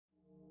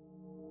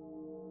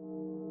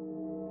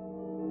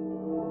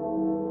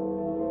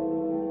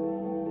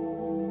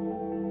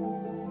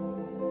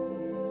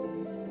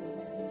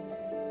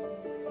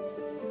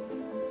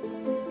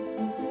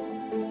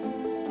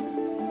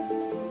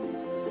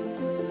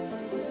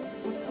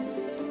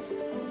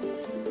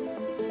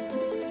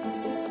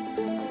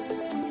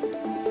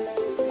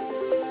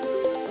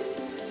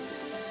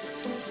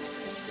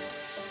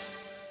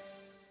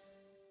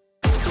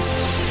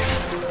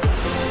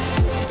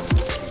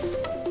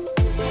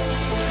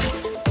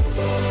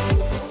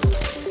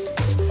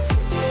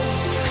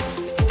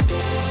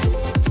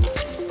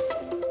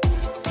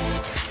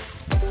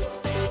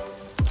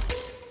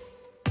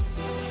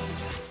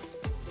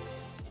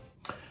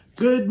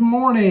Good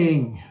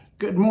morning.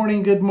 Good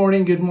morning, good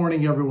morning, good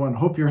morning, everyone.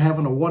 Hope you're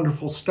having a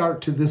wonderful start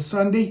to this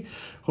Sunday.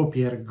 Hope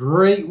you had a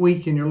great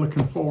week and you're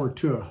looking forward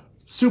to a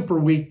super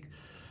week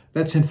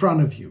that's in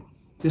front of you.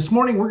 This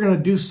morning, we're going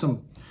to do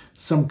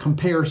some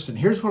comparison.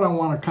 Here's what I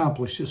want to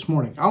accomplish this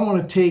morning. I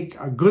want to take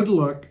a good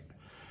look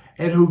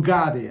at who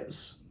God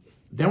is.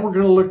 Then we're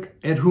going to look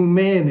at who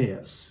man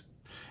is.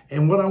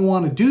 And what I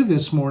want to do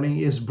this morning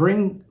is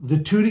bring the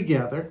two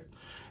together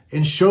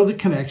and show the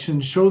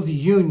connection, show the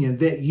union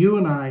that you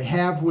and I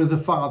have with the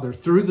Father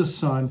through the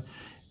Son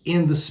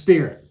in the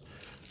Spirit.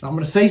 Now, I'm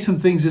going to say some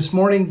things this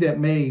morning that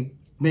may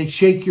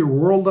shake your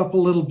world up a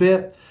little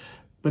bit,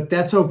 but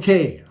that's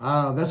okay.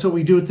 That's what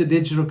we do at the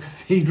Digital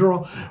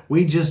Cathedral.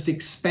 We just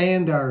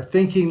expand our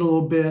thinking a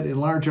little bit,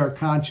 enlarge our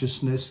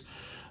consciousness.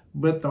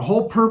 But the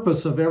whole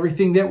purpose of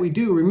everything that we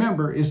do,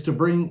 remember, is to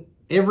bring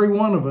every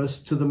one of us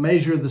to the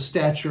measure of the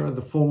stature of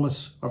the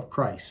fullness of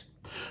Christ.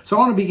 So I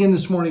want to begin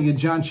this morning in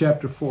John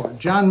chapter 4.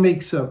 John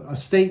makes a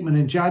statement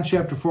in John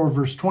chapter 4,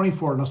 verse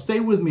 24. Now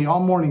stay with me all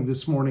morning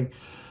this morning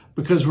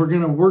because we're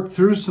going to work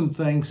through some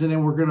things and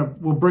then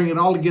we'll bring it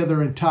all together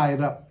and tie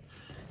it up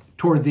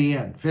toward the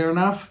end. Fair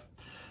enough?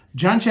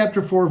 John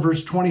chapter 4,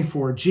 verse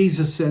 24,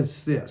 Jesus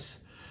says this.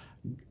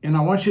 And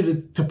I want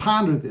you to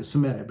ponder this a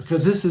minute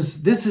because this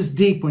is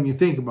deep when you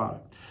think about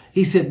it.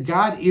 He said,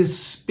 God is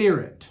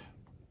spirit.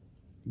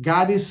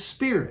 God is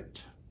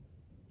spirit.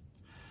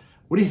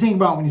 What do you think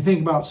about when you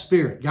think about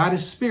spirit? God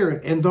is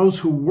spirit, and those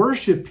who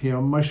worship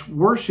him must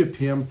worship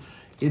him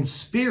in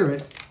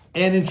spirit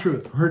and in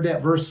truth. Heard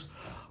that verse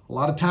a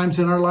lot of times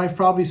in our life,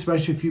 probably,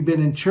 especially if you've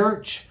been in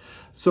church.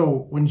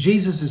 So when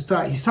Jesus is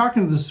talking, he's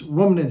talking to this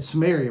woman in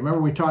Samaria. Remember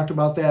we talked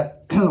about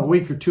that a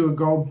week or two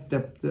ago,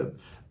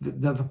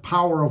 the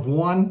power of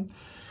one.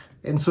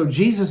 And so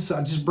Jesus,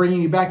 just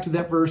bringing you back to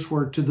that verse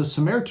where to the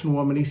Samaritan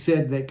woman, he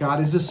said that God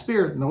is a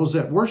spirit, and those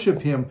that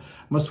worship him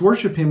must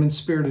worship him in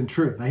spirit and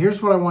truth. Now,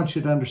 here's what I want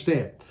you to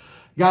understand.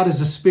 God is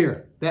a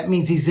spirit. That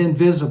means he's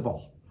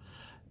invisible.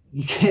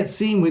 You can't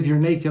see him with your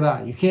naked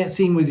eye. You can't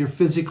see him with your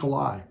physical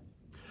eye.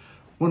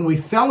 When we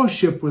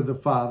fellowship with the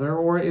Father,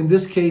 or in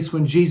this case,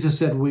 when Jesus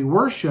said we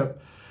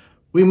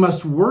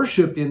must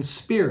worship in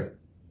spirit.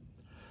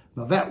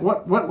 Now, that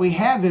what we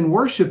have in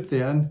worship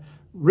then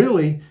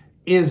really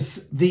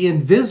is the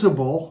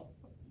invisible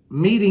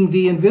meeting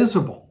the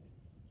invisible.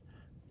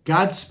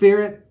 God's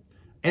spirit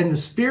and the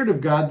Spirit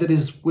of God that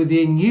is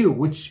within you,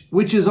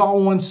 which is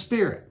all one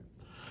spirit.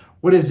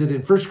 What is it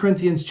in 1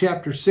 Corinthians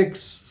chapter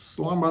 6,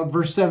 along about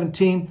verse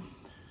 17?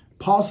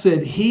 Paul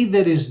said, he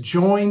that is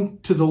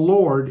joined to the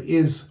Lord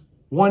is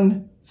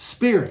one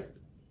spirit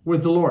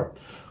with the Lord.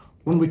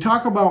 When we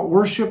talk about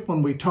worship,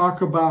 when we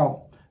talk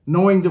about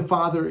knowing the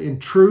Father in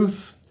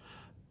truth,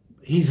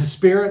 he's a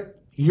spirit.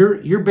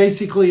 You're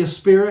basically a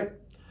spirit.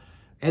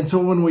 And so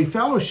when we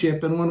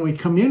fellowship and when we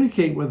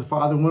communicate with the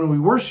Father, when we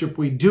worship,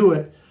 we do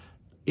it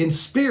in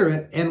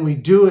spirit and we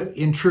do it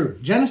in truth.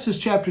 Genesis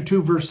chapter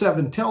 2, verse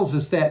 7 tells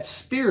us that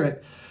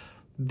spirit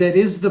that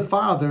is the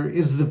Father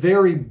is the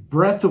very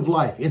breath of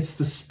life. It's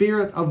the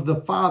Spirit of the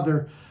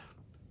Father,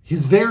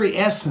 his very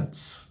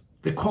essence,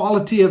 the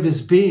quality of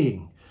his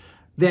being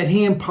that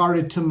he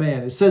imparted to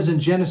man. It says in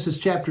Genesis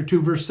chapter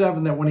 2, verse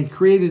 7, that when he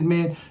created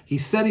man, he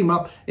set him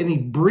up and he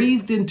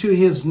breathed into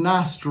his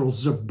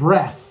nostrils a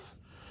breath.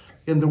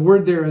 And the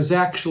word there is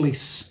actually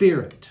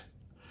spirit.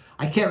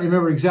 I can't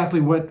remember exactly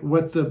what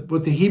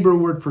the Hebrew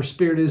word for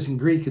spirit is in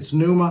Greek. It's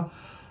pneuma,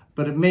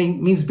 but it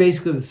means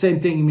basically the same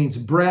thing. It means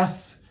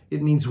breath.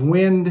 It means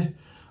wind.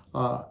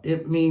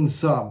 It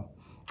means, the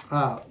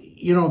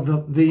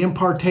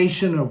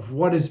impartation of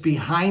what is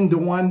behind the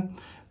one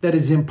that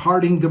is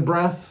imparting the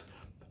breath.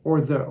 Or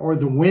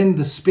the wind,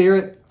 the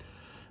spirit.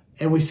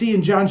 And we see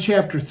in John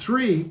chapter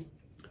 3,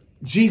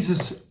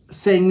 Jesus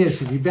saying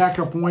this. If you back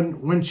up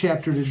one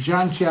chapter to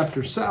John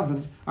chapter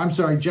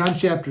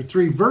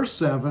 3, verse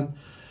 7,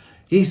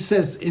 he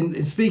says,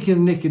 in speaking of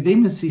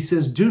Nicodemus, he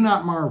says, do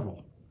not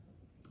marvel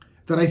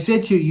that I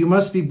said to you, you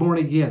must be born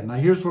again. Now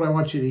here's what I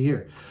want you to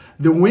hear.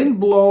 The wind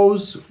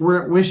blows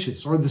where it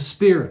wishes, or the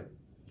spirit.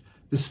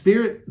 The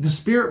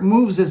spirit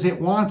moves as it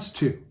wants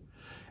to.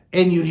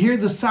 And you hear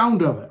the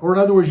sound of it, or in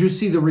other words, you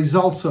see the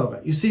results of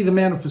it. You see the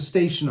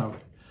manifestation of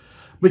it.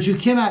 But you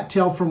cannot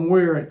tell from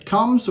where it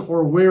comes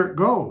or where it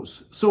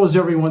goes. So is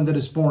everyone that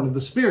is born of the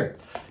Spirit.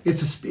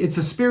 It's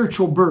a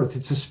spiritual birth.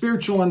 It's a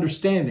spiritual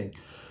understanding.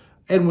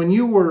 And when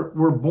you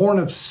were born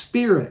of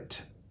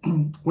spirit,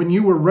 when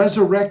you were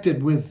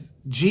resurrected with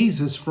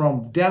Jesus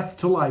from death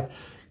to life,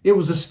 it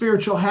was a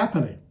spiritual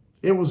happening.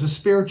 It was a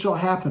spiritual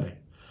happening.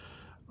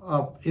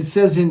 It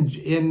says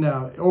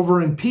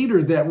over in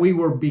Peter that we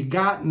were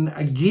begotten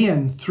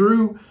again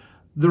through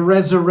the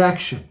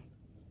resurrection.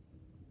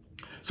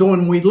 So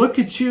when we look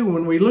at you,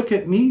 when we look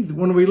at me,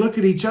 when we look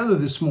at each other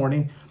this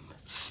morning,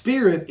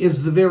 spirit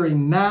is the very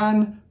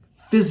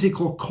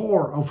non-physical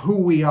core of who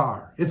we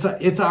are.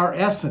 It's our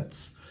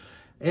essence.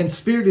 And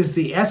spirit is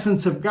the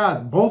essence of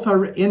God. Both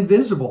are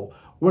invisible.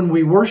 When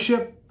we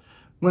worship,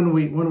 when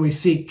we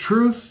seek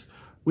truth,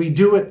 we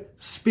do it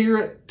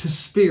spirit to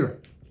spirit.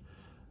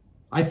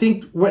 I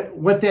think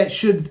what that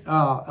should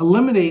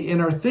eliminate in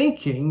our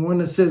thinking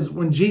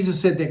when Jesus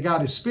said that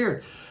God is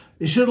spirit,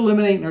 it should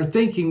eliminate in our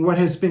thinking what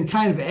has been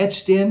kind of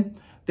etched in,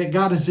 that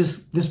God is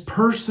this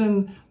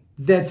person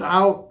that's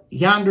out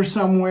yonder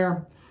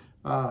somewhere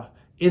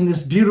in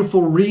this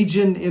beautiful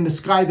region in the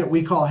sky that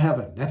we call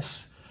heaven.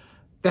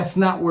 That's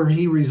not where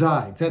he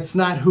resides. That's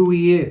not who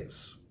he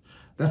is.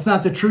 That's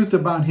not the truth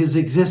about his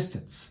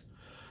existence.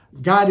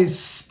 God is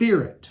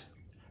spirit.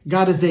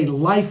 God is a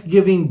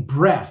life-giving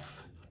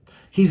breath.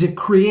 He's a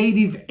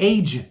creative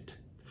agent.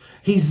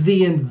 He's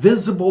the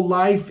invisible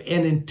life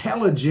and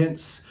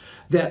intelligence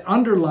that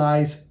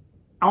underlies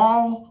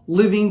all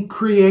living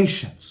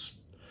creations.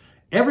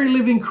 Every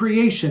living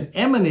creation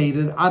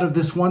emanated out of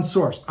this one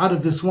source, out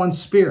of this one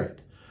spirit.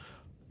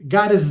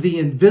 God is the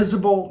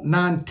invisible,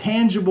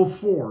 non-tangible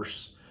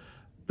force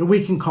that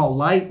we can call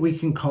light, we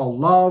can call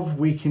love,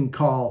 we can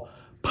call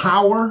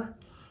power.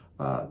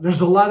 There's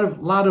a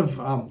lot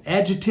of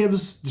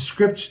adjectives,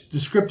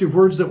 descriptive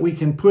words that we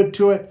can put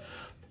to it.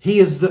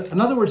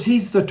 In other words,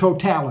 he's the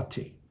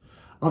totality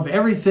of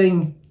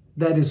everything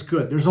that is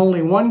good. There's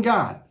only one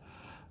God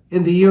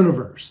in the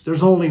universe.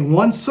 There's only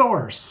one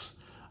source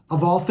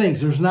of all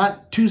things. There's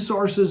not two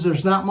sources.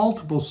 There's not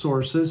multiple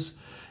sources.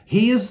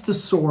 He is the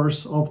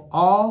source of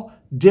all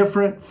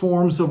different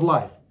forms of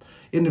life.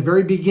 In the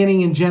very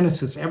beginning in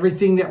Genesis,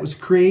 everything that was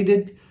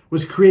created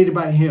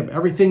by him.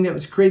 Everything that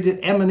was created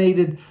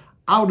emanated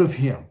out of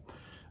him.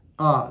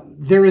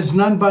 There is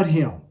none but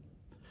him.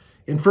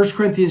 In 1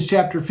 Corinthians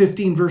chapter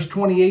 15, verse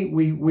 28,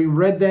 we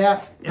read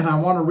that, and I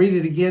want to read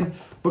it again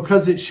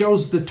because it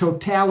shows the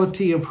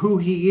totality of who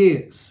he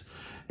is.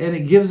 And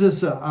it gives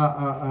us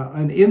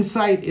an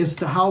insight as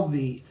to how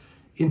the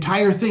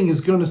entire thing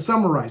is going to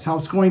summarize, how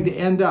it's going to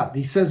end up.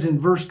 He says in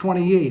verse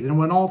 28, and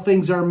when all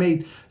things are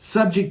made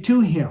subject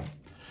to him,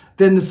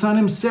 then the Son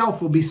himself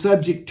will be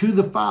subject to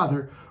the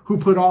Father who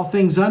put all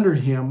things under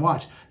him.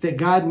 Watch, that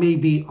God may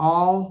be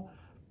all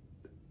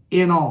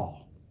in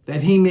all.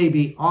 That he may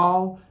be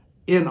all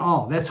in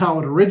all. That's how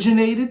it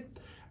originated,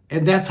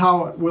 and that's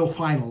how it will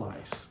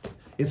finalize.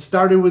 It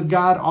started with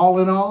God all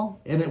in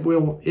all, and it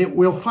will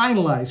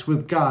finalize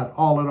with God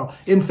all in all.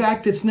 In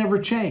fact, it's never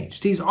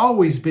changed. He's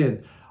always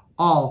been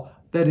all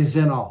that is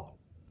in all.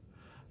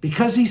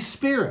 Because he's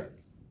spirit,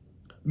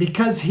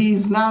 because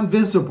he's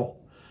non-visible,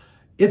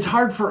 it's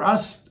hard for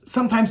us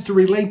sometimes to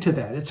relate to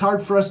that. It's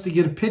hard for us to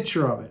get a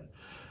picture of it.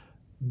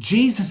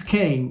 Jesus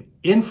came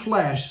in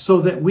flesh so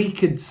that we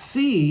could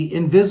see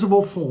in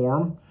visible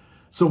form,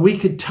 so we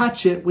could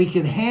touch it, we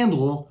could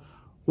handle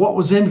what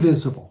was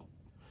invisible.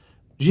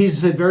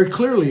 Jesus said very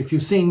clearly, if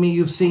you've seen me,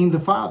 you've seen the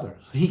Father.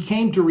 He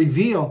came to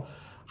reveal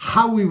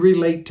how we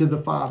relate to the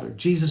Father.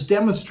 Jesus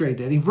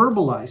demonstrated it. He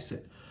verbalized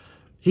it.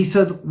 He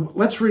said,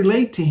 let's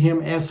relate to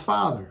him as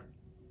Father.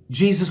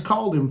 Jesus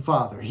called him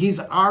Father. He's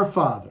our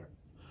Father.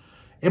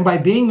 And by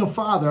being a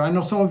father, I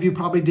know some of you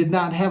probably did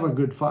not have a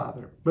good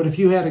father, but if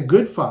you had a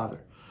good father,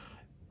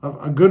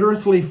 a good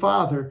earthly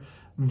father,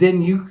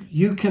 then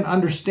you can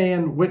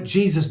understand what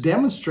Jesus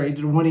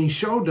demonstrated when he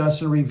showed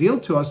us and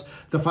revealed to us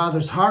the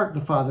Father's heart,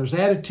 the Father's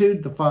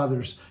attitude, the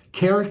Father's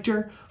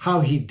character,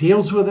 how he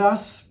deals with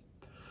us.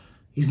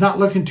 He's not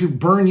looking to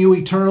burn you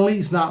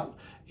eternally.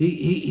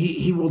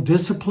 He will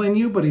discipline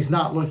you, but he's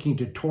not looking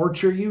to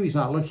torture you. He's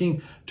not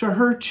looking to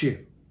hurt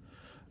you.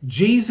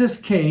 Jesus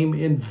came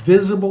in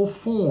visible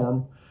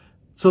form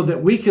so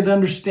that we could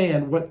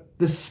understand what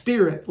the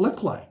Spirit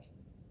looked like.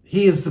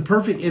 He is the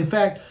perfect. In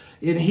fact,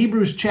 in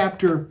Hebrews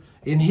chapter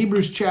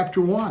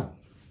 1,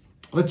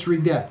 let's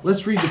read that.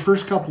 Let's read the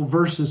first couple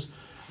verses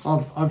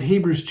of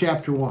Hebrews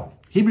chapter 1.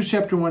 Hebrews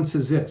chapter 1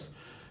 says this,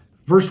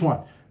 verse 1,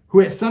 who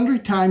at sundry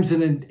times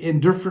and in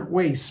different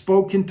ways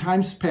spoke in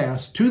times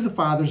past to the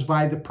fathers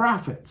by the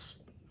prophets.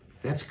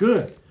 That's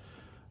good.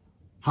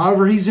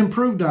 However, he's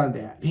improved on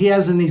that. He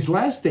has in these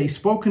last days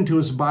spoken to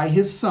us by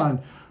his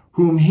Son,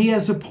 whom he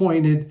has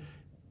appointed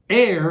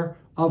heir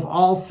of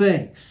all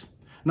things.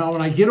 Now,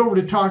 when I get over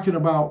to talking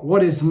about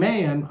what is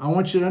man, I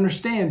want you to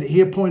understand that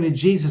he appointed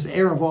Jesus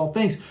heir of all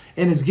things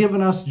and has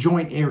given us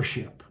joint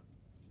heirship.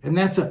 And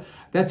that's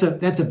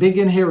a big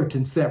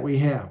inheritance that we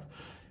have.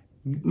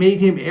 Made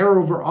him heir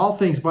over all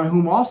things, by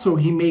whom also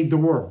he made the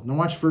world. Now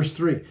watch verse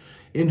 3.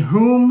 In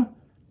who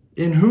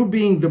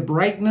being the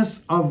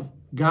brightness of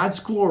God's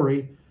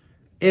glory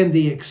and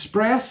the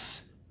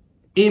express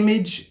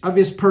image of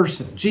his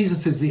person.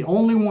 Jesus is the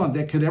only one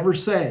that could ever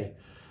say,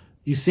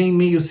 you've seen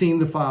me, you've seen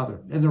the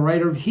Father. And the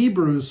writer of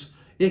Hebrews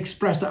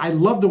expressed it. I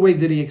love the way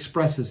that he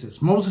expresses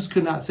this. Moses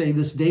could not say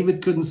this.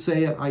 David couldn't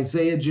say it.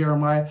 Isaiah,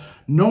 Jeremiah.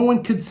 No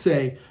one could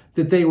say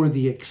that they were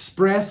the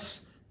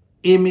express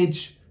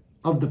image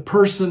of the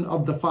person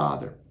of the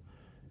Father.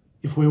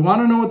 If we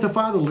want to know what the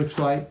Father looks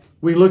like,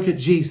 we look at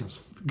Jesus.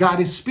 God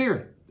is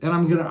spirit. And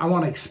I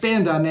want to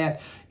expand on that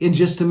in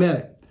just a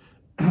minute.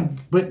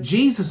 But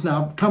Jesus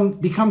now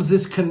becomes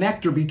this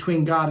connector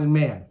between God and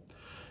man.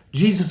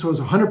 Jesus was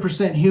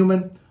 100%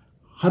 human,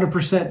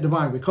 100%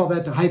 divine. We call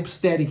that the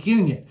hypostatic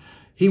union.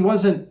 He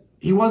wasn't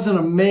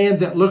a man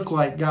that looked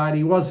like God.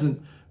 He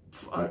wasn't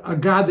a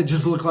God that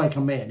just looked like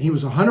a man. He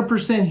was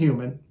 100%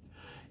 human.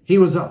 He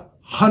was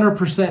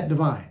 100%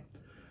 divine.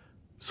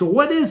 So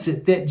what is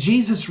it that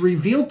Jesus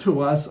revealed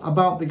to us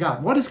about the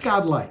God? What is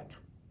God like?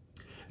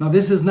 Now,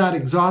 this is not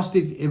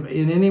exhaustive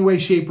in any way,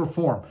 shape, or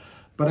form,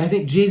 but I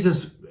think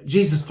Jesus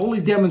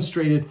fully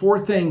demonstrated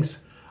 4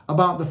 things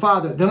about the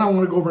Father. Then I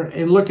want to go over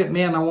and look at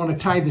man. I want to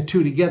tie the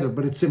 2 together,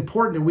 but it's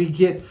important that we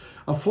get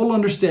a full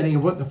understanding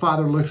of what the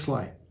Father looks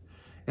like.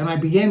 And I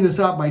began this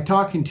out by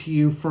talking to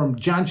you from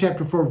John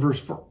chapter 4,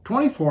 verse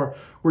 24,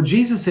 where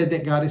Jesus said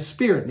that God is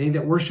spirit. They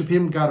that worship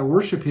him, got to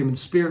worship him in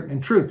spirit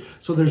and truth.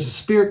 So there's a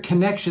spirit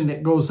connection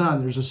that goes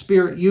on. There's a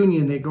spirit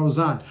union that goes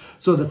on.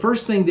 So the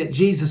first thing that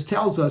Jesus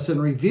tells us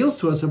and reveals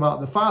to us about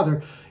the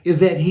Father is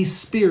that he's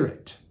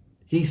spirit.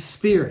 He's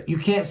spirit. You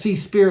can't see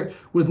spirit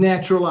with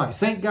natural eyes.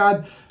 Thank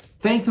God,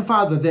 thank the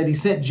Father that he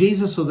sent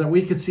Jesus so that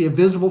we could see a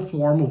visible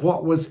form of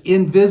what was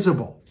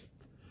invisible.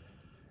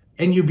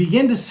 And you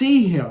begin to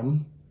see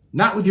him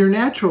not with your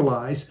natural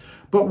eyes,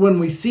 but when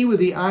we see with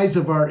the eyes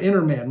of our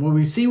inner man, when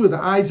we see with the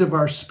eyes of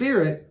our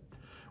spirit,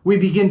 we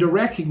begin to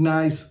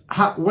recognize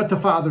what the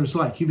Father's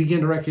like. You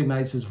begin to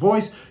recognize his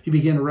voice. You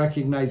begin to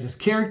recognize his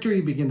character.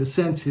 You begin to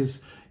sense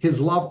his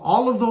love.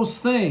 All of those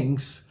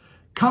things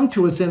come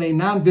to us in a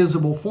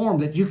non-visible form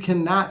that you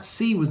cannot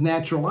see with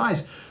natural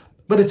eyes.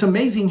 But it's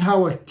amazing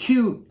how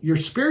acute your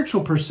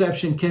spiritual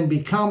perception can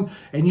become,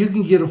 and you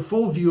can get a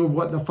full view of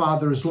what the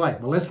Father is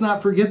like. But let's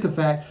not forget the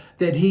fact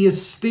that he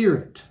is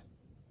spirit.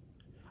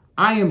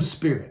 I am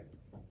spirit.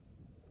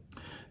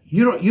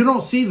 You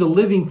don't see the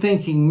living,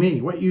 thinking me.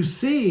 What you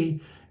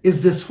see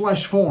is this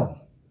flesh form.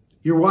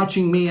 You're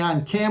watching me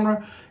on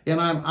camera,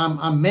 and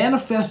I'm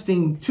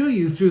manifesting to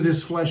you through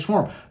this flesh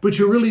form. But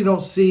you really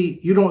don't see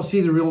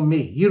the real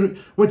me.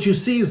 What you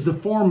see is the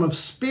form of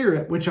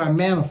spirit, which I'm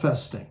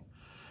manifesting.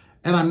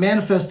 And I'm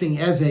manifesting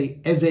as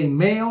a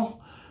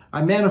male.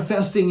 I'm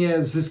manifesting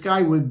as this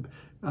guy with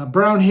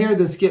brown hair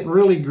that's getting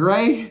really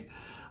gray.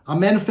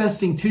 I'm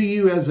manifesting to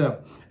you as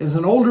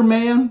an older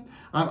man.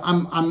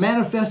 I'm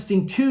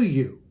manifesting to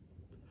you.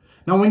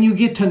 Now, when you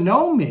get to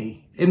know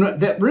me, and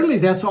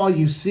that's all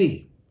you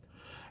see.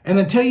 And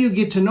until you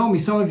get to know me,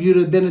 some of you that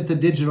have been at the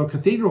Digital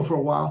Cathedral for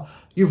a while,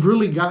 you've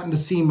really gotten to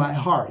see my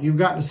heart. You've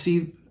gotten to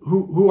see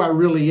who I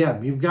really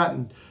am. You've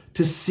gotten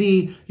to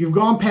see, you've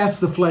gone past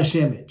the flesh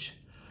image.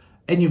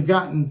 And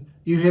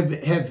you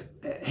have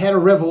had a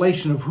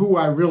revelation of who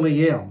I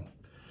really am.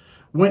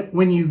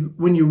 When you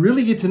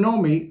really get to know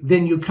me,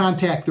 then you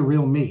contact the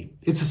real me.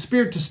 It's a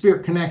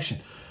spirit-to-spirit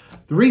connection.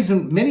 The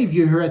reason many of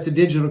you here at the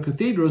Digital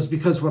Cathedral is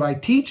because what I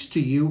teach to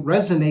you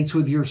resonates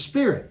with your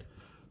spirit.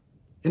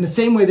 In the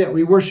same way that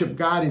we worship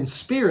God in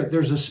spirit,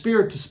 there's a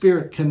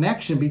spirit-to-spirit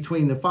connection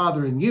between the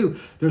Father and you.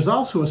 There's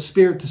also a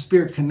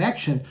spirit-to-spirit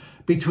connection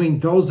between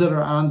those that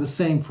are on the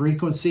same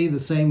frequency, the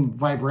same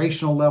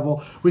vibrational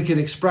level. We could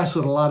express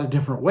it a lot of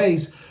different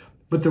ways.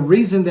 But the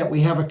reason that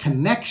we have a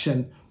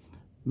connection,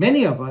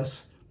 many of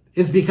us,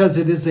 is because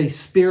it is a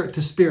spirit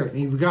to spirit.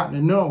 And you've gotten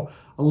to know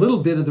a little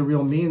bit of the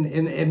real me.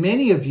 And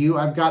many of you,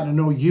 I've gotten to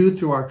know you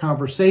through our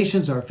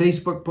conversations, our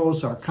Facebook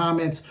posts, our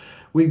comments.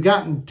 We've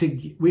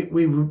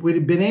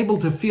been able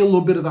to feel a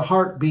little bit of the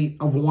heartbeat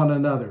of one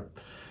another.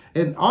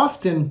 And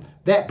often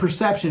that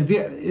perception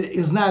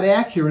is not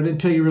accurate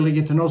until you really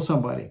get to know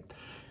somebody.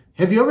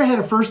 Have you ever had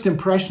a first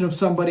impression of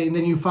somebody and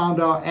then you found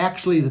out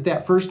actually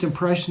that first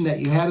impression that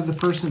you had of the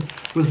person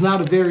was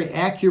not a very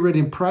accurate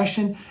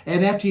impression,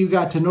 and after you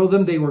got to know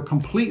them, they were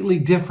completely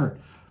different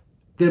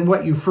than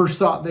what you first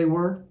thought they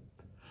were?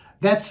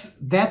 That's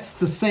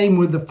the same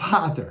with the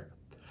Father.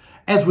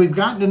 As we've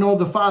gotten to know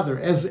the Father,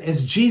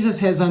 as Jesus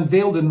has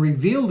unveiled and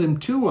revealed him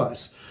to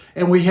us,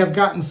 and we have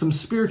gotten some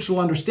spiritual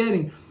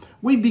understanding,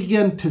 we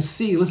begin to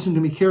see, listen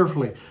to me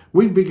carefully,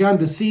 we've begun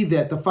to see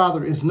that the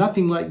Father is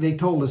nothing like they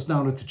told us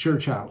down at the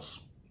church house.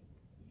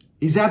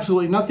 He's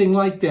absolutely nothing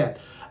like that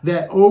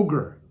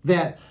ogre,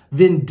 that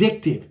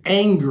vindictive,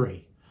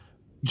 angry,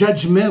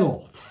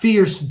 judgmental,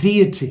 fierce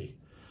deity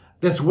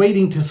that's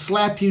waiting to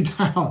slap you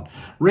down,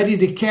 ready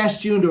to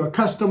cast you into a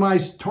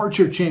customized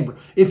torture chamber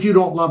if you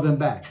don't love him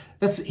back.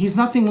 He's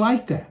nothing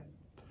like that.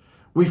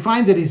 We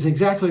find that he's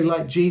exactly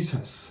like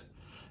Jesus.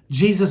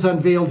 Jesus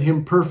unveiled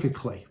him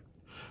perfectly.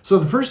 So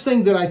the first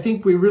thing that I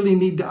think we really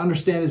need to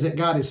understand is that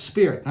God is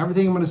spirit. And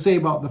everything I'm going to say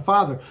about the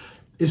Father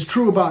is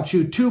true about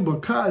you too,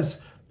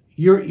 because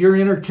you're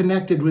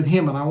interconnected with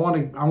him. And I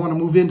want to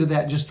move into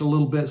that just a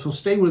little bit. So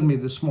stay with me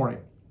this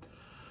morning.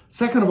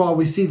 Second of all,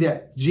 we see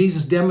that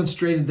Jesus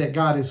demonstrated that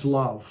God is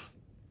love.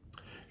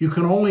 You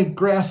can only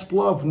grasp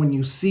love when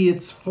you see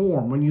its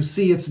form, when you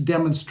see its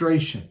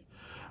demonstration,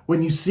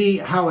 when you see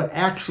how it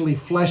actually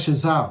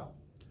fleshes out.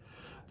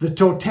 The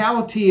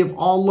totality of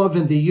all love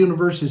in the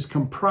universe is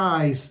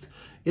comprised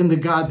in the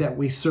God that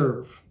we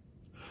serve.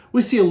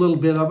 We see a little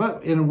bit of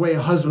it in a way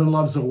a husband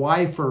loves a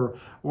wife,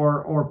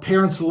 or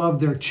parents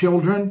love their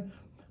children.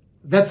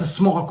 That's a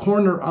small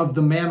corner of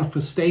the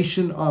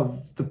manifestation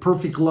of the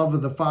perfect love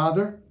of the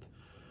Father.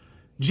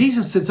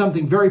 Jesus said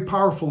something very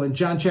powerful in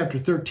John chapter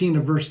 13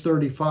 and verse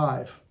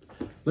 35.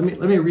 Let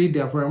me read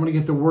that for you. I'm going to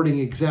get the wording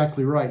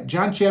exactly right.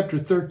 John chapter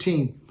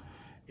 13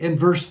 and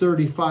verse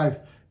 35.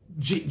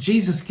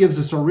 Jesus gives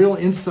us a real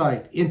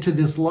insight into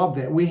this love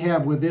that we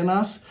have within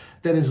us,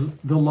 that is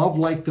the love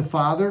like the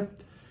Father.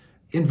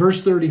 In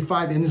verse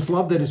 35, and this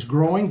love that is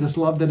growing, this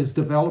love that is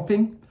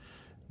developing,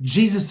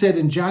 Jesus said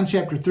in John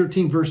chapter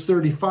 13, verse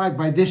 35,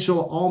 by this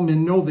shall all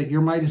men know that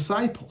you're my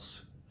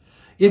disciples,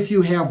 if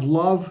you have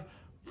love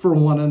for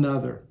one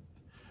another.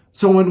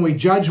 So when we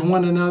judge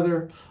one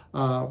another,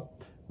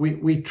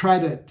 we try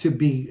to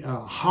be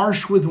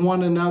harsh with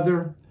one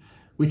another.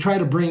 We try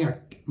to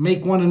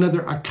make one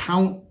another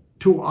account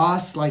to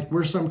us like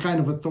we're some kind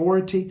of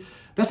authority.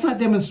 That's not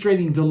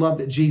demonstrating the love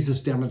that Jesus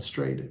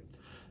demonstrated.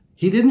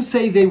 He didn't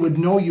say they would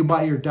know you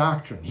by your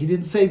doctrine. He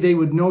didn't say they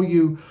would know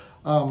you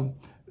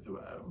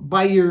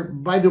by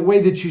the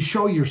way that you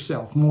show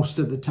yourself most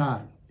of the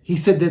time. He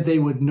said that they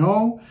would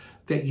know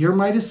that you're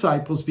my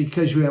disciples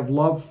because you have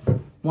love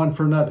one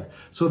for another.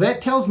 So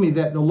that tells me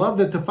that the love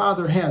that the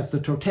Father has, the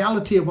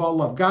totality of all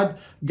love,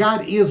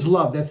 God is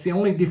love. That's the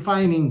only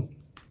defining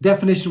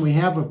definition we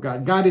have of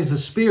God. God is a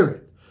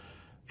spirit,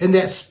 and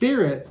that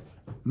spirit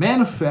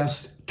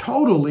manifests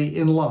totally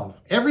in love.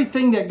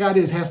 Everything that God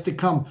is has to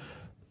come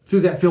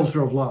through that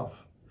filter of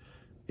love.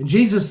 And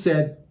Jesus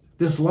said,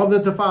 this love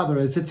that the Father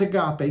has, it's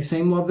agape,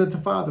 same love that the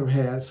Father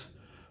has,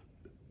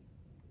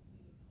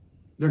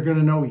 they're going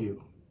to know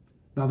you.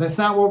 Now, that's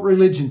not what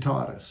religion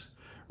taught us.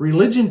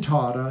 Religion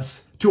taught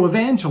us to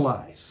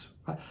evangelize.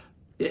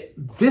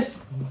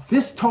 This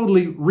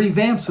totally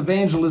revamps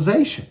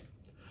evangelization.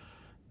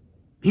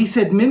 He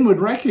said men would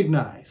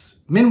recognize,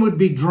 men would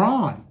be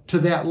drawn to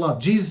that love.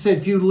 Jesus said,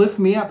 if you lift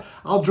me up,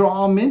 I'll draw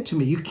all men to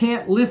me. You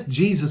can't lift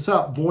Jesus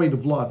up void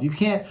of love. You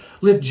can't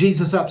lift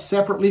Jesus up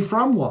separately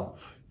from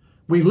love.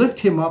 We lift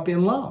him up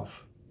in love.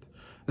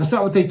 That's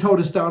not what they told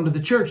us down to the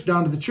church.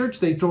 Down to the church,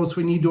 they told us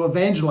we need to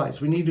evangelize.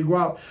 We need to go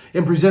out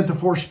and present the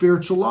 4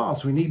 spiritual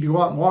laws. We need to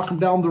go out and walk them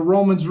down the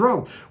Romans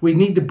road. We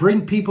need to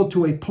bring people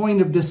to a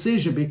point of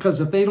decision, because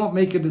if they don't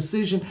make a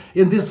decision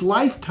in this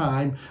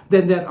lifetime,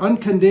 then that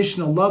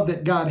unconditional love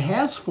that God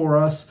has for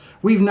us,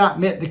 we've not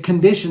met the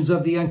conditions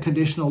of the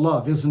unconditional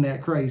love. Isn't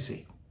that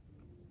crazy?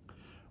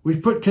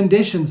 We've put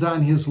conditions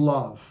on his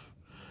love,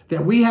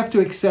 that we have to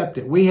accept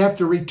it. We have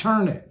to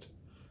return it.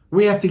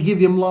 We have to give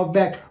him love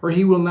back, or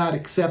he will not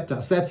accept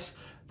us.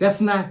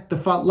 That's not the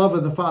love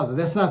of the Father.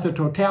 That's not the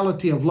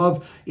totality of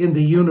love in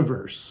the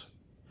universe.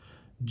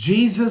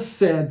 Jesus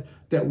said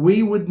that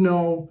we would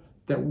know,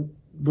 that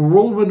the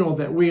world would know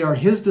that we are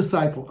his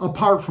disciple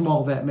apart from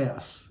all that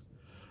mess.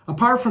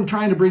 Apart from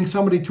trying to bring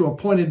somebody to a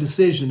point of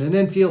decision and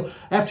then feel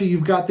after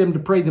you've got them to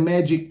pray the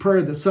magic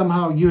prayer that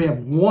somehow you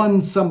have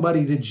won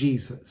somebody to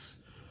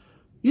Jesus.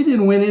 You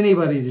didn't win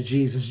anybody to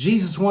Jesus.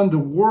 Jesus won the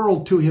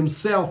world to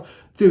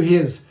himself through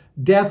his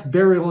death,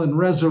 burial, and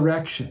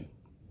resurrection.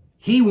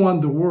 He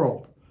won the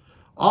world.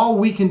 All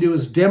we can do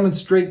is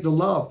demonstrate the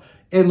love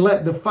and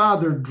let the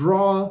Father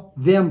draw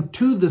them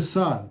to the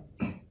Son.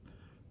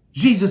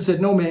 Jesus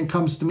said, no man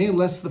comes to me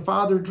unless the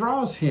Father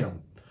draws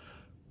him.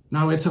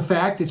 Now, it's a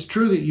fact. It's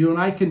true that you and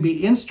I can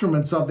be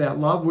instruments of that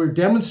love. We're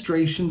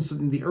demonstrations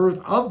in the earth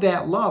of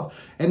that love.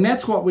 And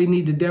that's what we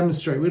need to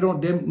demonstrate. We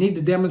don't need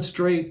to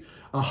demonstrate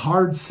a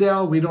hard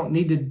sell. We don't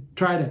need to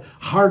try to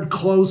hard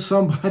close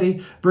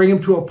somebody, bring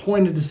them to a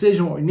point of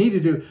decision. What we need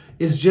to do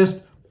is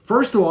just,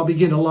 first of all,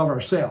 begin to love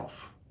ourselves.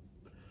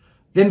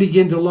 Then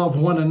begin to love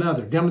one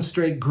another.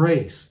 Demonstrate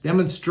grace.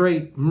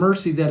 Demonstrate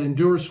mercy that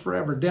endures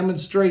forever.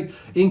 Demonstrate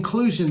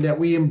inclusion, that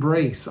we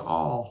embrace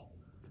all.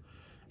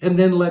 And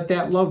then let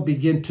that love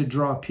begin to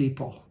draw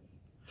people.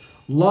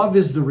 Love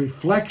is the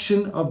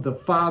reflection of the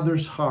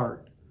Father's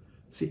heart.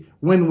 See,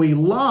 when we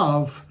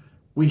love,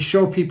 we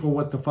show people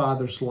what the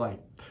Father's like.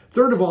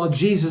 Third of all,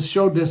 Jesus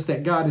showed us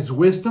that God is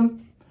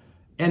wisdom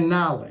and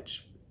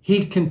knowledge.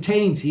 He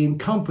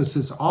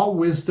encompasses all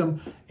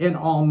wisdom and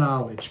all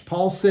knowledge.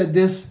 Paul said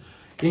this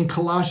in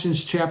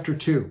Colossians chapter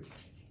 2.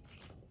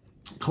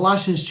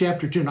 Colossians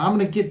chapter 2. Now I'm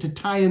going to get to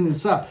tying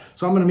this up.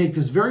 So I'm going to make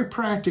this very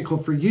practical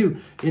for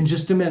you in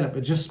just a minute.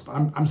 But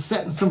I'm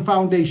setting some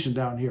foundation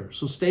down here.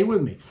 So stay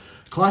with me.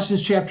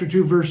 Colossians chapter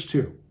 2, verse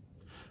 2.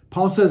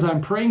 Paul says,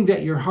 I'm praying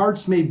that your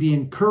hearts may be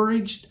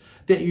encouraged,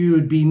 that you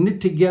would be knit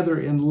together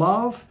in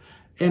love,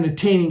 and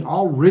attaining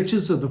all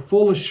riches of the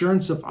full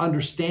assurance of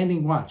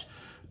understanding, watch,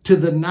 to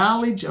the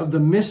knowledge of the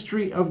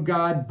mystery of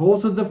God,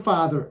 both of the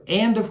Father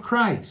and of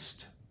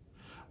Christ.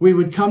 We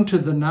would come to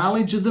the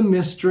knowledge of the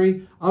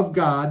mystery of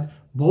God,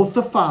 both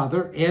the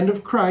Father and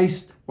of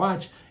Christ,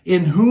 watch,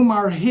 in whom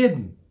are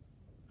hidden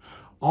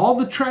all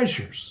the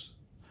treasures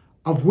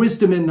of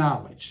wisdom and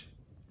knowledge.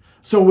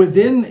 So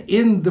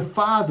in the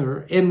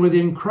Father and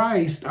within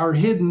Christ are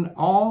hidden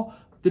all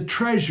the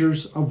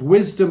treasures of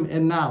wisdom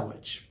and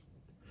knowledge.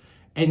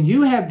 And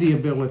you have the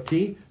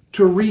ability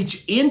to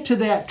reach into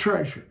that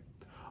treasure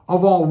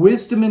of all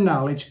wisdom and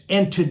knowledge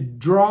and to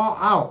draw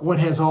out what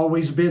has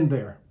always been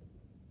there.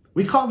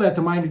 We call that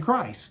the mind of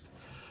Christ.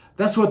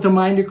 That's what the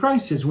mind of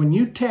Christ is. When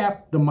you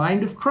tap the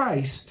mind of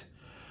Christ,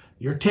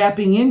 you're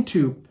tapping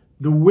into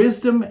the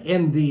wisdom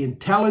and the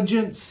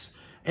intelligence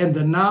and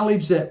the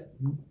knowledge that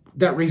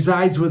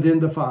resides within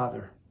the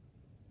Father.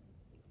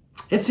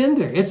 It's in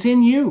there. It's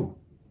in you.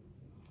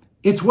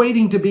 It's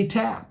waiting to be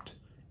tapped.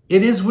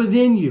 It is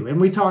within you. And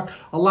we talk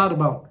a lot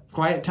about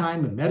quiet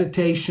time and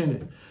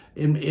meditation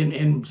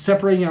and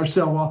separating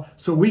ourselves off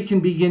so we can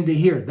begin to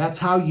hear. That's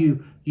how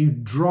you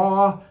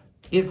draw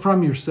it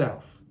from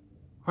yourself.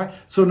 All right?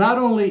 So not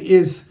only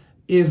is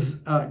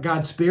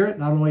God's Spirit,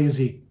 not only is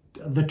He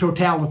the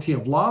totality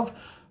of love,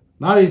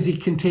 not only does He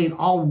contain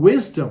all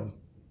wisdom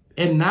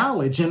and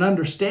knowledge and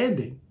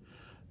understanding.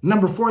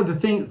 Number four,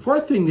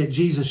 fourth thing that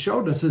Jesus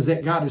showed us is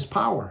that God is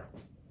power.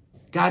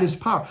 God is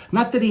power.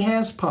 Not that He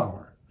has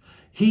power.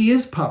 He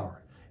is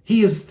power.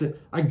 He is,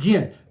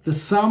 the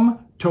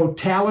sum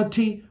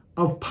totality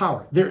of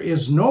power. There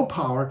is no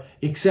power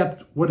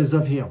except what is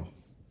of Him.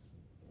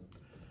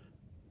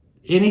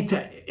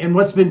 And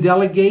what's been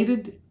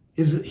delegated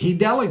is He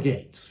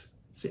delegates.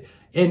 See?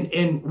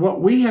 And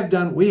what we have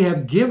done, we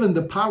have given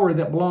the power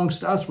that belongs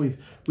to us. We've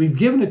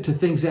given it to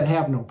things that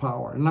have no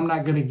power. And I'm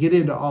not going to get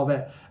into all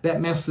that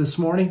mess this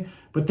morning,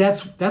 but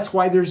that's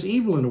why there's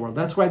evil in the world.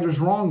 That's why there's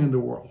wrong in the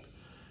world.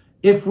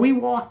 If we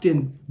walked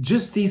in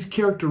just these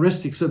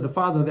characteristics of the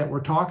Father that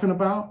we're talking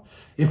about,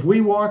 if we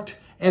walked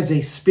as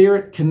a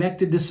spirit,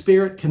 connected to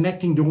spirit,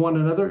 connecting to one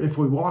another, if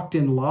we walked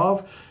in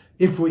love,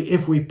 if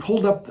we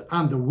pulled up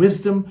on the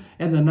wisdom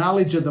and the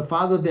knowledge of the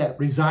Father that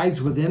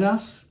resides within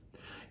us,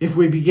 if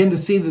we begin to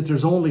see that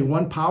there's only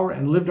one power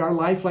and lived our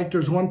life like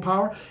there's one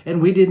power,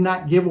 and we did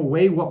not give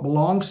away what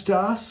belongs to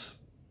us.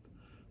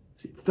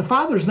 The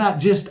Father's not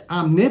just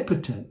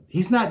omnipotent.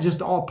 He's not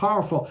just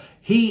all-powerful.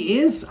 He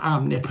is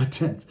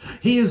omnipotent.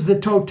 He is the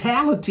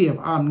totality of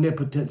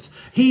omnipotence.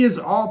 He is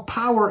all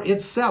power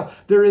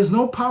itself. There is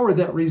no power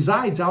that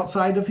resides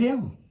outside of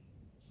Him.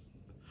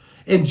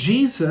 And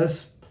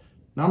Jesus,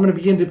 now I'm going to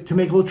begin to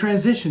make a little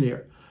transition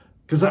here,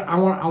 because I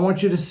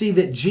want you to see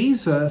that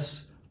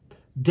Jesus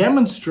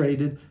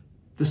demonstrated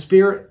the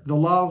Spirit, the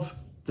love,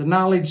 the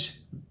knowledge,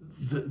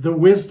 the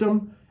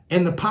wisdom,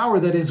 and the power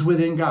that is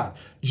within God.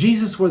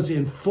 Jesus was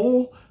in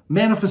full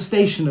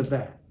manifestation of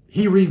that.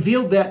 He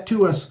revealed that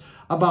to us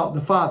about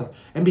the Father.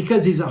 And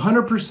because He's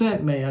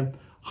 100% man,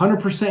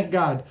 100%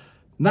 God,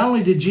 not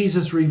only did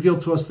Jesus reveal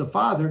to us the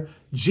Father,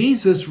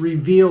 Jesus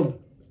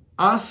revealed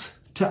us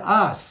to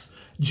us.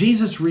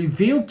 Jesus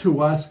revealed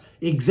to us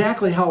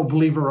exactly how a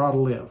believer ought to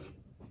live.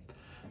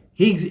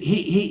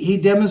 He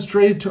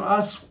demonstrated to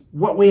us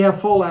what we have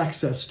full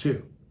access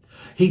to.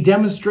 He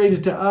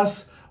demonstrated to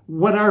us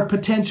what our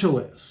potential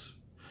is.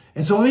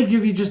 And so let me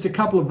give you just a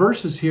couple of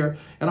verses here,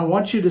 and I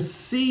want you to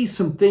see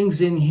some things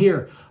in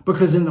here,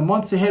 because in the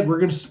months ahead we're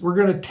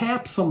going to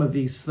tap some of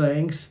these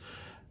things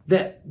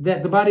that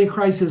the body of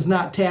Christ has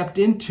not tapped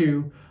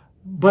into,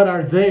 but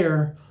are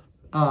there.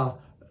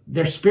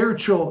 They're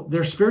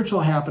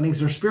spiritual happenings,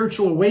 they're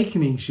spiritual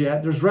awakenings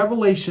yet. There's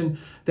revelation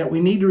that we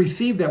need to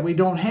receive that we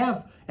don't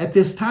have at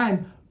this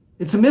time.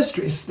 It's a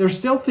mystery. There's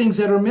still things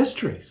that are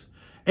mysteries.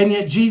 And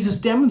yet Jesus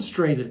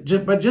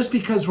demonstrated. But just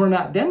because we're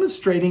not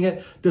demonstrating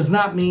it does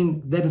not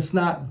mean that it's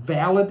not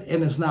valid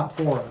and it's not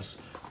for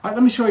us. All right,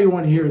 let me show you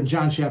one here in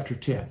John chapter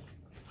 10.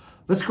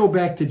 Let's go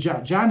back to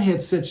John. John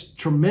had such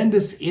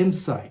tremendous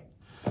insight.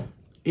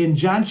 In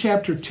John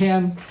chapter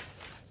 10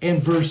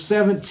 and verse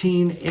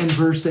 17 and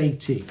verse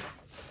 18.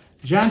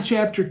 John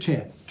chapter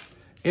 10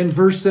 and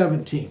verse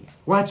 17.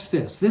 Watch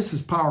this. This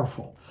is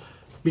powerful.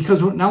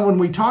 Because now when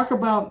we talk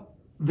about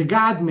the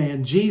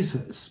God-man,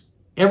 Jesus,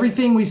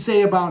 everything we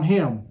say about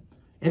Him,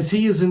 as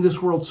He is in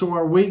this world, so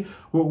are we.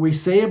 What we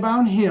say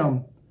about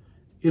Him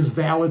is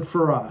valid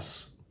for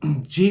us.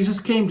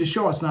 Jesus came to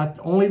show us not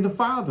only the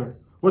Father,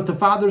 what the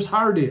Father's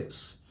heart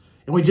is.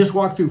 And we just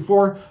walked through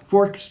four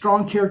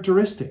strong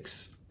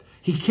characteristics.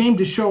 He came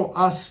to show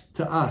us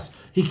to us.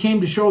 He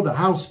came to show the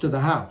house to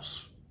the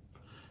house.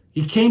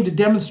 He came to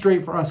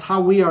demonstrate for us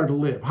how we are to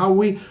live,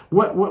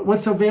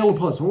 what's available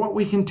to us, what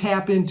we can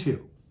tap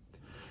into.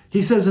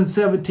 He says in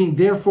 17,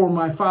 therefore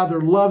my Father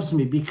loves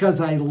me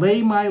because I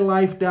lay my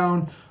life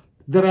down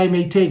that I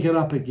may take it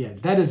up again.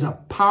 That is a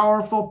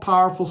powerful,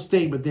 powerful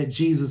statement that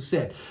Jesus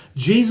said.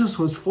 Jesus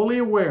was fully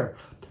aware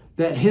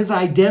that His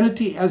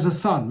identity as a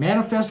son,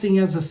 manifesting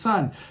as a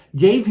son,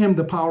 gave Him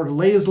the power to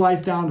lay His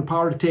life down, the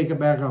power to take it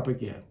back up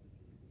again.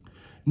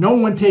 No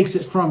one takes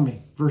it from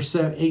me, verse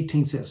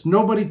 18 says.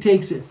 Nobody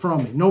takes it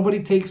from me.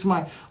 Nobody takes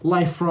my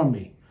life from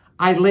me.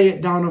 I lay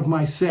it down of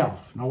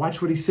myself. Now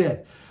watch what He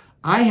said.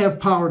 I have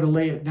power to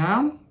lay it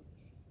down.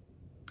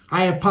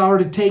 I have power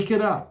to take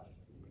it up.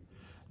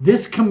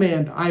 This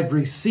command I've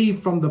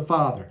received from the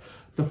Father.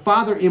 The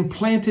Father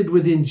implanted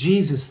within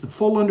Jesus the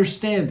full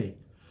understanding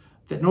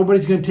that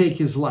nobody's going to take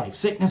His life.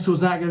 Sickness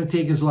was not going to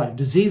take His life.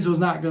 Disease was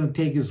not going to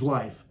take His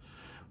life.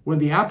 When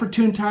the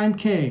opportune time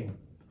came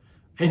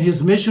and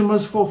His mission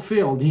was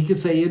fulfilled, He could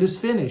say, it is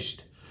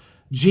finished.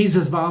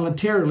 Jesus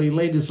voluntarily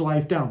laid His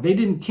life down. They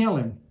didn't kill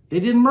Him. They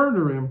didn't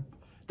murder Him.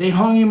 They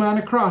hung Him on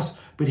a cross.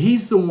 But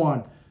He's the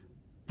one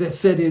that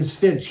said it is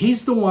finished.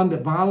 He's the one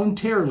that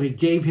voluntarily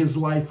gave His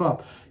life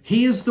up.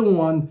 He is the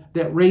one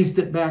that raised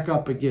it back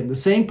up again. The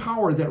same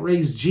power that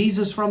raised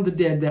Jesus from the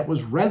dead, that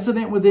was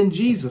resident within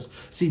Jesus.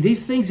 See,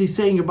 these things he's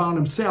saying about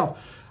himself.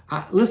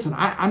 Listen,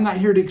 I'm not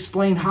here to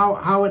explain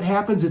how it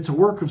happens. It's a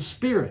work of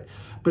spirit.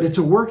 But it's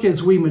a work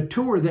as we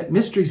mature that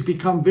mysteries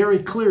become very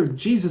clear.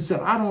 Jesus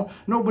said,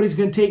 nobody's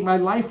going to take my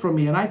life from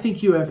me. And I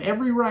think you have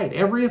every right,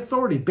 every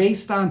authority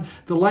based on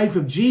the life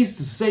of Jesus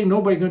to say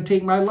nobody's going to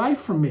take my life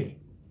from me.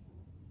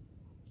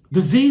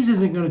 Disease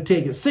isn't going to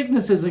take it.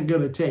 Sickness isn't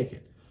going to take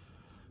it.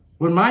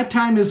 When my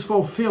time is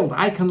fulfilled,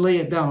 I can lay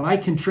it down. I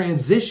can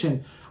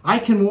transition. I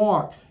can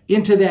walk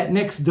into that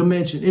next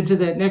dimension, into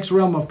that next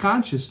realm of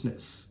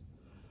consciousness.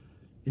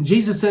 And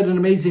Jesus said an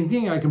amazing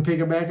thing. I can pick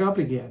it back up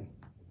again.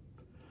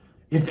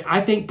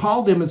 I think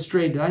Paul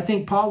demonstrated. I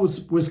think Paul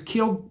was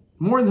killed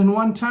more than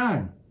one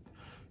time.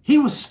 He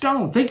was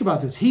stoned. Think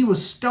about this. He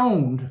was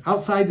stoned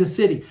outside the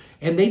city.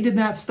 And they did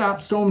not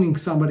stop stoning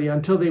somebody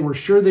until they were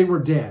sure they were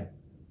dead.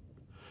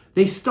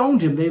 They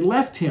stoned him. They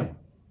left him.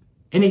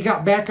 And he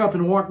got back up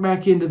and walked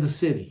back into the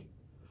city.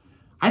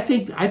 I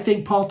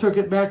think Paul took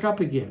it back up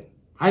again.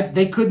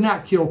 They could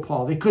not kill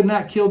Paul. They could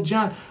not kill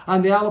John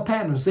on the Isle of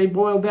Patmos. They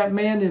boiled that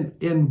man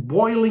in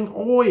boiling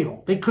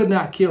oil. They could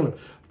not kill him.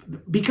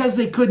 Because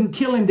they couldn't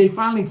kill him, they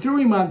finally threw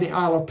him on the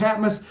Isle of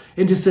Patmos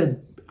and just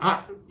said,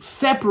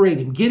 separate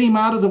him, get him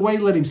out of the way,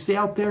 let him stay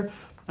out there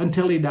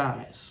until he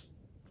dies.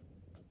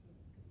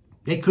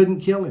 They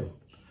couldn't kill him.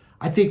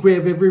 I think we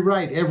have every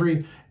right,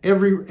 every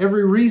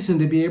reason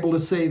to be able to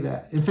say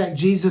that. In fact,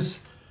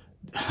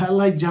 I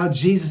like how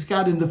Jesus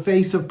got in the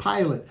face of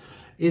Pilate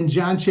in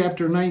John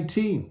chapter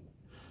 19.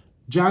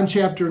 John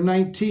chapter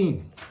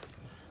 19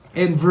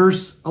 and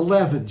verse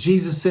 11,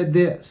 Jesus said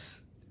this,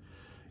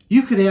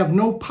 you could have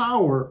no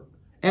power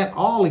at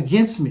all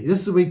against me.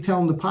 This is what he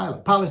told him to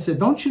Pilate. Pilate said,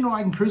 don't you know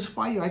I can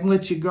crucify you? I can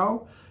let you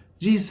go.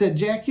 Jesus said,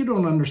 Jack, you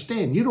don't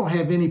understand. You don't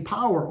have any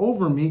power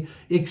over me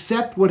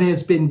except what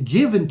has been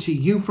given to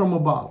you from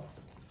above.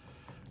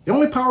 The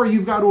only power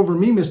you've got over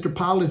me, Mr.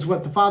 Pilate, is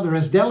what the Father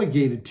has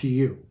delegated to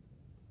you.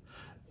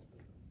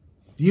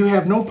 You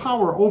have no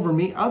power over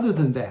me other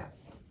than that.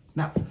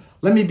 Now,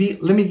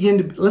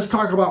 let's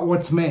talk about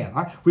what's man.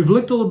 All right? We've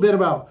looked a little bit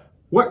about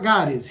what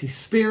God is. He's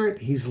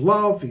spirit, he's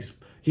love,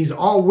 he's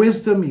all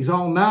wisdom, he's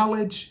all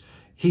knowledge,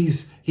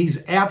 he's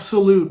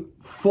absolute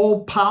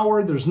full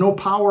power. There's no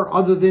power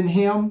other than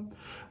him.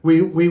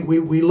 We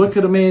look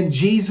at a man,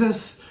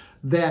 Jesus,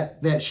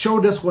 that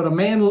showed us what a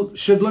man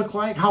should look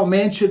like, how a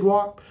man should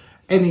walk,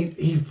 and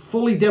he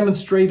fully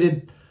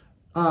demonstrated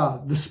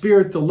the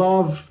spirit, the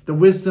love, the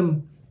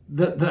wisdom,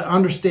 the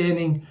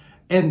understanding,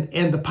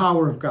 and the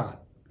power of God.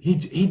 He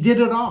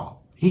did it all.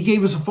 He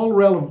gave us a full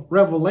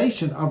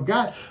revelation of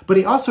God, but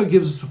he also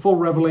gives us a full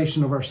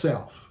revelation of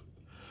ourselves.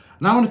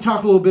 Now I want to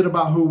talk a little bit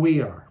about who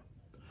we are,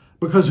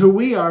 because who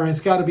we are has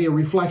got to be a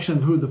reflection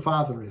of who the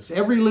Father is.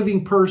 Every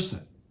living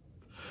person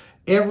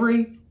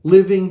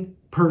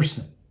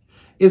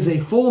is a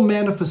full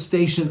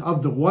manifestation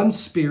of the one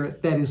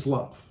Spirit that is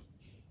love,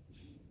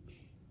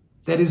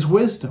 that is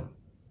wisdom,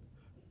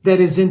 that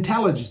is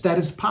intelligence, that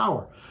is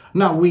power.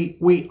 Now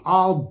we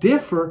all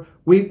differ.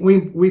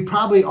 We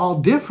probably all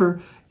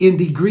differ in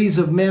degrees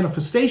of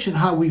manifestation,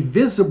 how we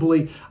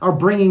visibly are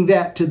bringing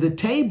that to the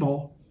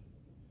table,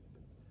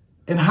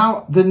 and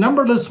how the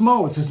numberless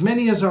modes, as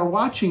many as are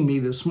watching me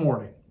this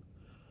morning,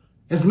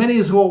 as many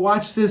as will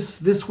watch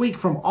this week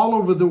from all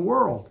over the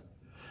world,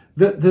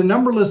 the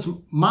numberless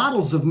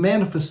models of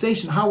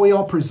manifestation, how we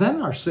all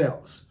present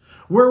ourselves,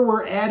 where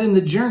we're at in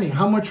the journey,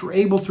 how much we're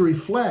able to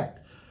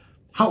reflect,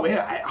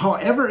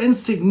 however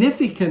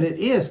insignificant it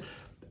is,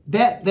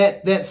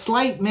 that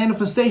slight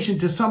manifestation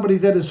to somebody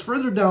that is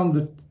further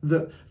down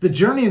the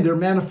journey and they're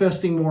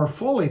manifesting more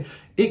fully,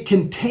 it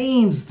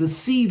contains the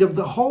seed of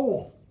the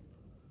whole.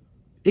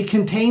 It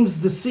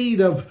contains the seed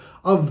of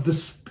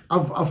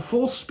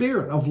full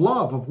spirit, of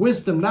love, of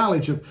wisdom,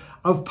 knowledge,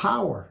 of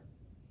power.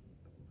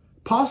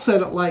 Paul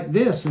said it like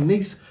this, and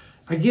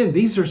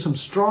these are some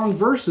strong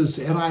verses,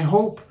 and I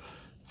hope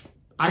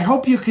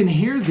you can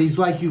hear these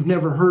like you've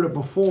never heard it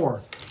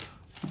before.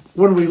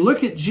 When we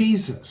look at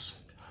Jesus,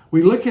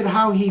 we look at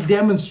how he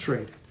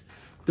demonstrated.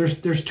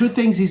 There's two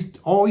things he's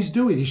always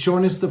doing. He's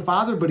showing us the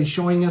Father, but he's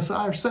showing us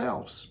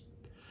ourselves.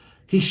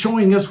 He's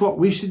showing us what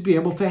we should be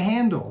able to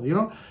handle, you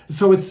know?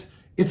 So it's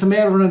a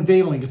matter of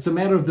unveiling. It's a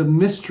matter of the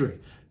mystery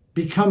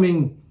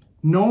becoming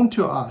known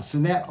to us.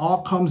 And that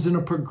all comes in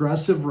a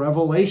progressive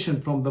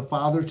revelation from the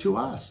Father to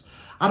us.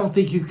 I don't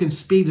think you can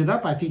speed it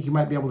up. I think you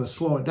might be able to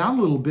slow it down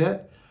a little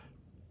bit.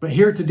 But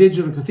here at the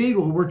Digital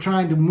Cathedral, we're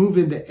trying to move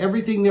into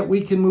everything that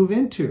we can move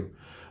into.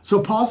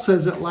 So Paul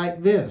says it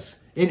like this.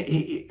 And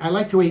I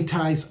like the way he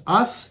ties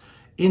us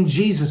in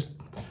Jesus.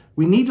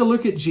 We need to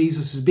look at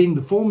Jesus as being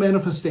the full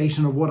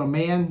manifestation of what a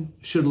man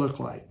should look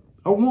like.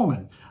 A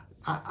woman.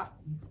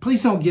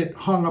 Please don't get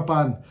hung up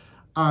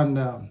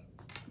on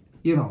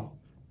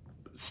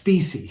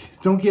species.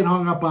 Don't get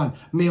hung up on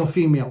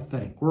male-female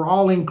thing. We're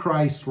all in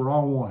Christ. We're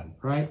all one,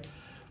 right?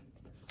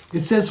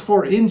 It says,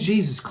 for in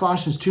Jesus,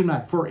 Colossians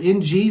 2:9, for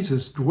in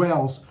Jesus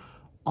dwells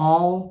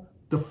all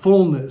the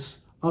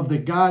fullness of the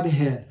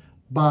Godhead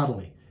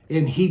bodily.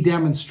 And he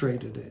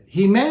demonstrated it.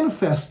 He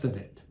manifested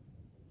it.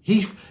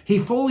 He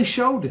fully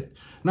showed it.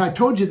 Now I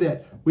told you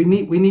that we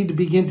need to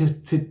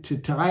begin to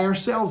tie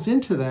ourselves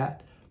into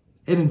that.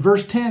 And in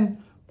verse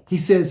 10, he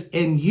says,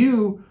 and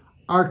you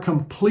are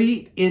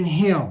complete in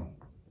him,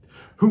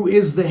 who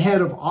is the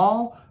head of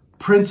all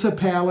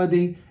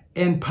principality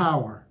and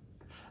power.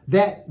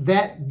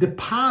 That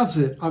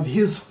deposit of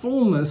his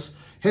fullness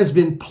has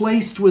been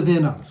placed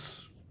within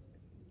us.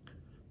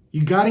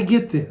 You got to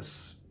get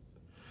this.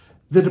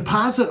 The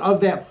deposit of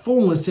that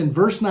fullness in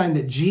verse 9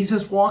 that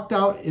Jesus walked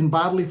out in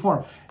bodily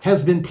form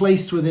has been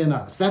placed within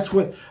us. That's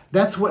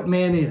what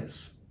man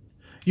is.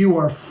 You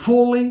are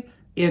fully,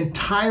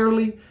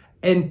 entirely,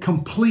 and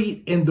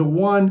complete in the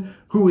one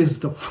who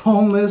is the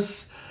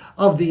fullness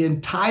of the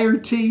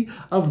entirety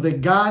of the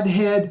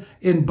Godhead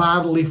in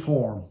bodily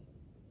form.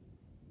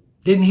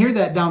 Didn't hear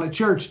that down at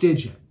church,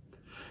 did you?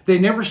 They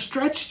never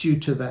stretched you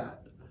to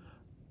that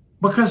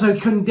because they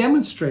couldn't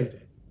demonstrate it.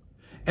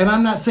 And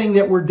I'm not saying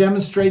that we're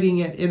demonstrating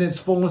it in its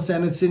fullness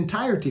and its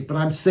entirety, but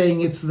I'm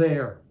saying it's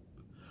there.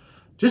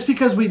 Just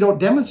because we don't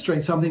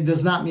demonstrate something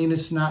does not mean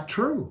it's not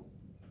true.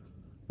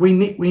 We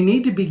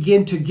need to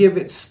begin to give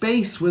it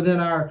space within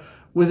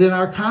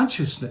our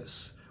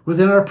consciousness,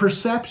 within our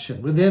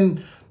perception,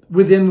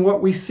 within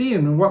what we see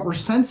and what we're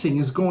sensing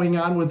is going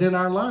on within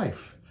our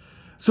life.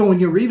 So when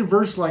you read a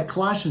verse like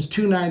Colossians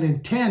 2, 9,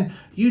 and 10,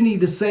 you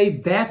need to say,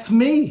 that's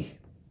me.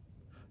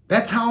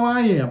 That's how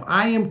I am.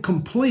 I am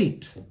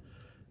complete.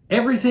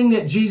 Everything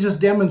that Jesus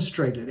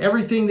demonstrated,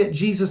 everything that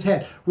Jesus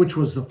had, which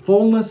was the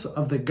fullness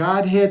of the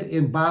Godhead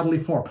in bodily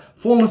form,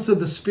 fullness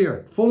of the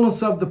Spirit,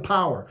 fullness of the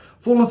power,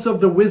 fullness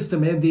of the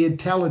wisdom and the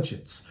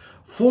intelligence,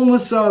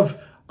 fullness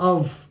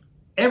of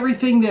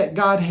everything that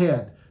God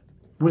had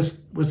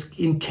was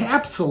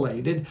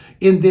encapsulated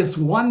in this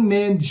one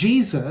man,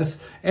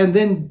 Jesus. And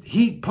then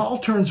Paul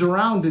turns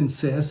around and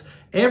says,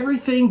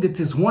 everything that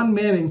this one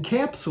man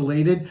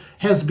encapsulated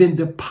has been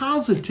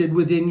deposited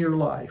within your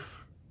life.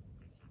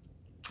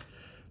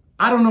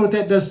 I don't know what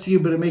that does to you,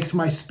 but it makes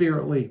my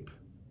spirit leap.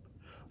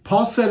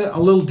 Paul said it a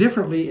little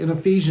differently in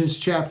Ephesians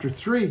chapter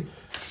 3.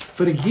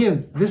 But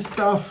again, this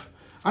stuff,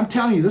 I'm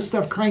telling you, this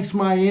stuff cranks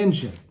my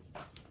engine.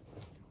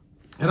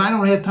 And I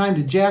don't have time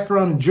to jack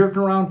around and jerk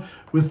around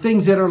with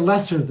things that are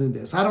lesser than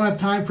this. I don't have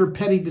time for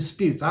petty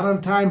disputes. I don't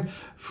have time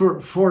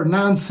for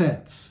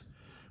nonsense.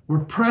 We're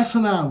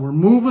pressing on. We're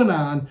moving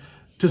on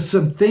to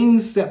some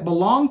things that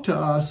belong to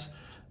us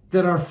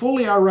that are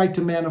fully our right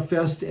to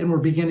manifest, and we're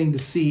beginning to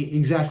see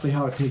exactly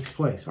how it takes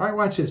place. All right,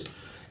 watch this.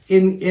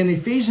 In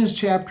Ephesians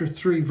chapter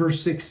 3,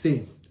 verse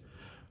 16,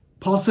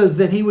 Paul says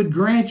that he would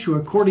grant you,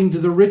 according to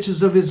the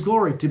riches of his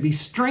glory, to be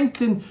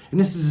strengthened, and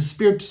this is a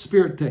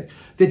spirit-to-spirit thing,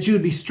 that you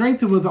would be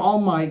strengthened with all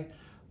might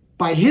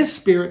by his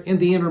Spirit in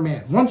the inner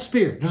man. One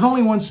Spirit. There's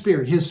only one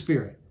Spirit, his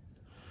Spirit.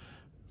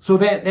 So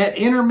that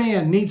inner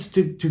man needs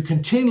to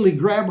continually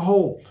grab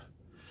hold.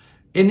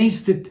 It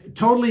needs to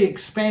totally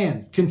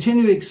expand,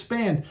 continue to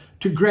expand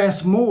to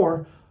grasp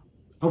more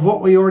of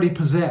what we already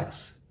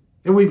possess.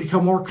 And we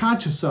become more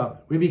conscious of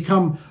it. We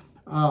become,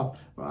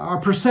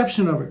 our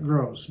perception of it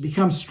grows,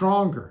 becomes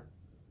stronger.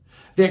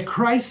 That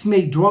Christ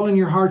may dwell in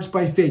your hearts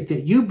by faith,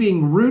 that you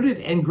being rooted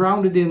and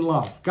grounded in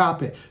love,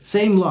 agape,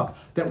 same love,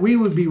 that we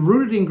would be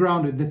rooted and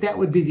grounded, that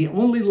would be the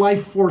only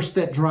life force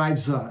that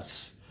drives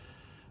us.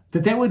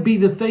 That would be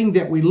the thing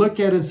that we look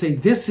at and say,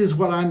 this is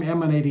what I'm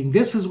emanating.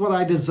 This is what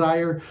I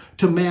desire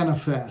to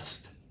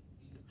manifest.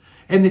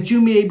 And that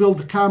you may be able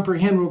to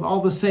comprehend with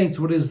all the saints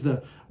what is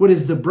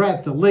the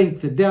breadth, the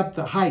length, the depth,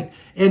 the height,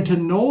 and to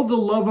know the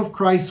love of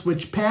Christ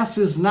which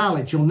passes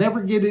knowledge. You'll never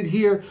get it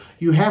here.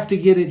 You have to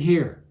get it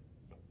here.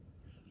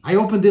 I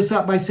opened this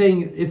up by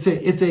saying it's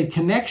a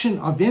connection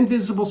of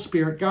invisible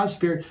spirit, God's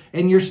Spirit,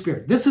 and your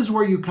spirit. This is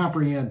where you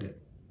comprehend it.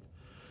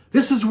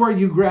 This is where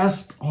you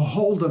grasp a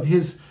hold of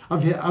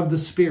the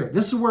Spirit.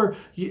 This is where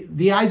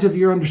the eyes of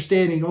your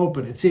understanding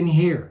open. It's in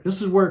here.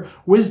 This is where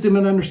wisdom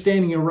and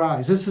understanding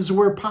arise. This is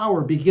where power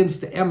begins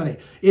to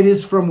emanate. It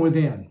is from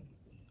within.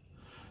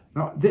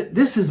 Now,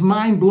 this is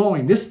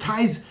mind-blowing. This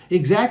ties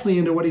exactly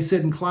into what he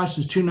said in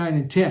Colossians 2, 9,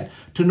 and 10.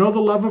 To know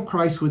the love of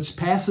Christ which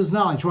passes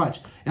knowledge.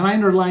 Watch. And I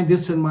underlined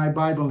this in my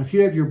Bible. And if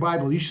you have your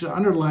Bible, you should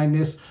underline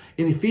this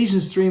in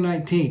Ephesians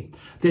 3:19.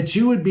 That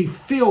you would be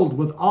filled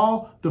with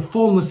all the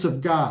fullness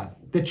of God.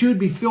 That you would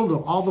be filled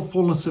with all the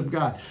fullness of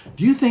God.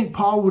 Do you think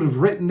Paul would have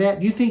written that?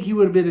 Do you think he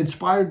would have been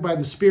inspired by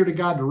the Spirit of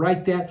God to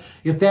write that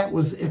if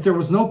there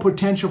was no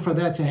potential for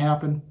that to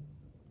happen?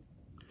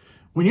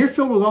 When you're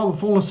filled with all the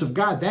fullness of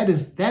God, that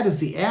is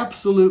the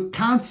absolute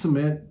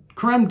consummate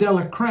creme de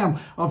la creme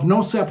of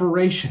no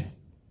separation.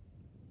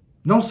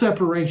 No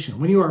separation.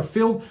 When you are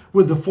filled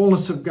with the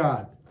fullness of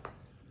God.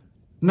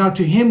 Now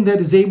to him that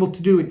is able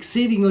to do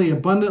exceedingly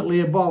abundantly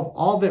above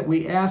all that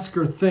we ask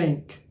or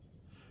think.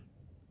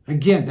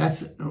 Again,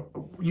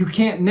 you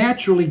can't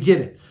naturally get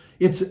it.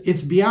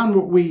 It's beyond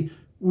what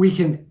we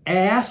can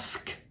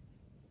ask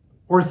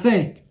or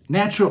think.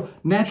 Natural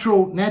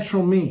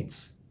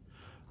means.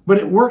 But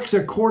it works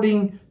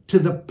according to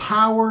the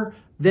power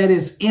that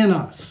is in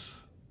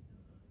us.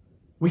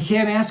 We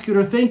can't ask it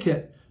or think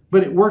it,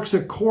 but it works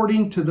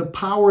according to the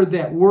power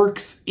that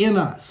works in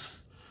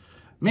us.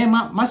 Man,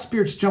 my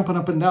spirit's jumping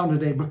up and down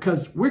today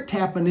because we're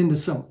tapping into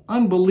some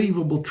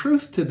unbelievable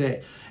truth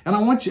today. And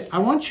I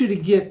want you to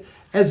get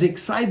as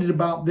excited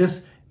about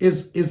this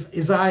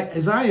as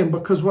I am,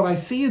 because what I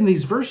see in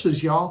these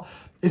verses, y'all,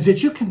 is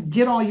that you can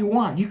get all you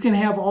want. You can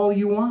have all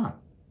you want.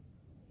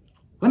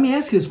 Let me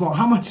ask you this, Paul.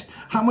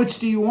 How much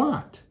do you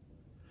want?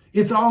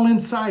 It's all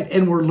inside,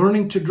 and we're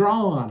learning to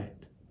draw on it.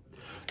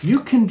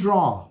 You can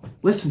draw,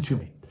 listen to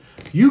me,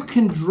 you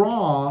can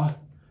draw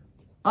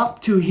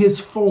up to his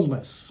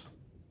fullness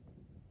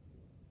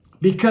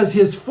because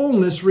his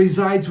fullness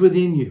resides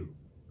within you,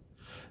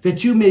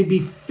 that you may be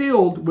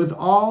filled with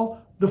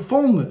all the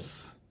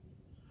fullness.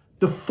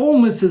 The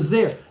fullness is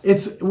there.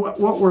 It's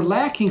what we're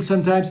lacking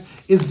sometimes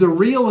is the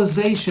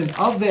realization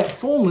of that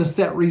fullness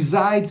that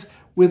resides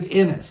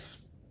within us.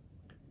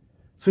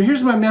 So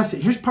here's my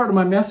message. Here's part of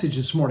my message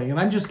this morning, and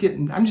I'm just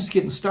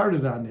getting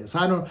started on this.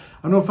 I don't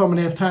know if I'm going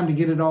to have time to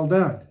get it all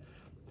done.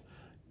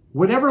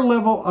 Whatever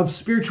level of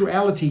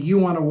spirituality you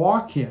want to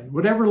walk in,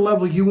 whatever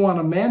level you want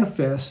to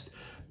manifest,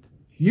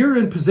 you're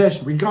in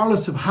possession,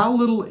 regardless of how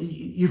little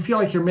you feel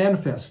like you're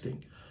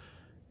manifesting.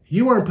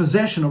 You are in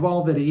possession of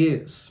all that he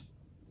is.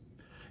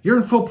 You're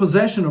in full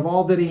possession of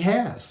all that he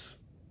has,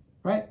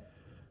 right?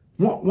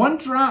 One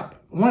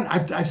drop,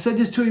 I've said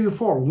this to you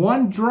before,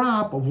 one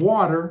drop of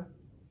water,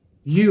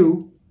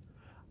 you,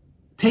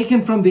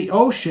 taken from the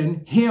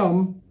ocean,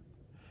 him,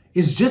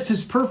 is just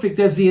as perfect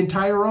as the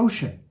entire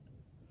ocean.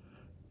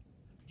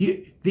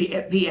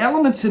 The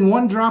elements in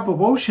one drop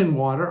of ocean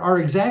water are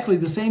exactly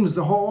the same as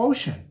the whole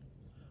ocean.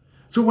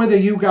 So whether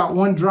you got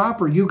one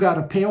drop or you got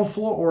a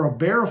pailful or a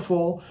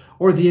barrelful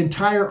or the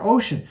entire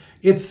ocean,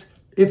 it's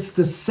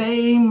the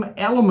same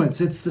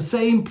elements. It's the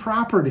same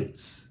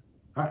properties.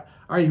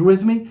 Are you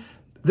with me?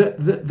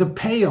 The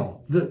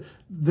pail, the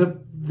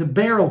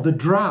barrel, the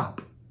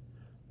drop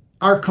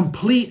are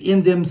complete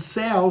in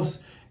themselves,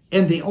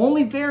 and the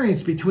only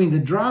variance between the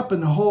drop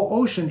and the whole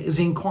ocean is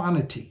in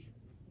quantity.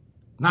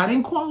 Not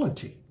in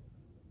quality,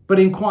 but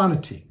in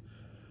quantity.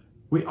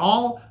 We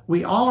all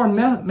are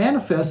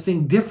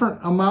manifesting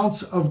different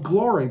amounts of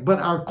glory, but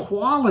our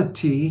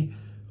quality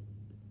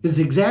is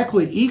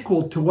exactly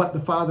equal to what the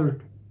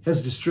Father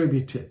has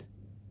distributed.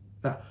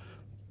 Now,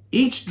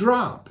 each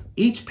drop,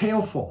 each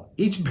pailful,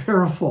 each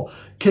barrelful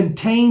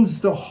contains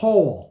the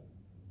whole.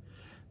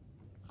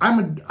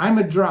 I'm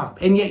a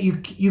drop, and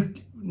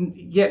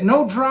yet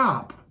no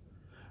drop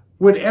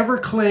would ever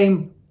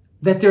claim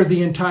that they're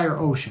the entire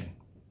ocean.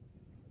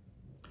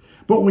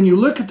 But when you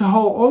look at the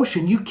whole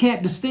ocean, you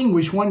can't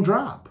distinguish one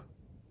drop.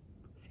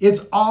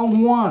 It's all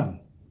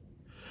one.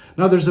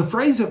 Now, there's a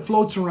phrase that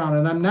floats around,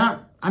 and I'm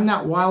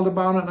not wild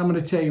about it, and I'm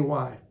going to tell you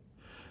why.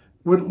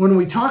 When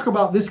we talk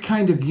about this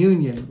kind of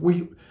union,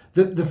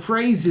 the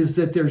phrase is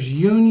that there's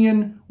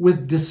union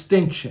with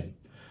distinction.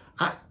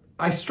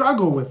 I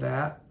struggle with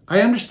that. I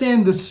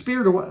understand the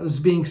spirit of what is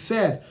being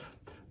said,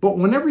 but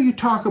whenever you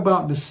talk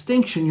about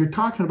distinction, you're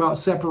talking about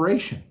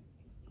separation.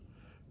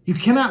 You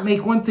cannot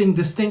make one thing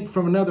distinct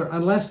from another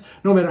unless,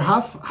 no matter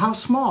how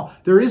small,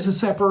 there is a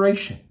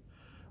separation.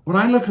 When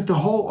I look at the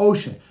whole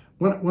ocean,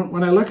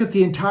 when I look at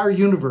the entire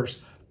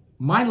universe,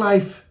 my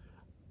life,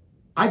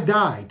 I've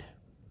died,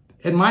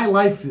 and my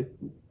life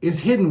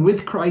is hidden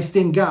with Christ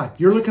in God.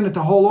 You're looking at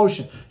the whole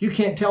ocean. You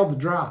can't tell the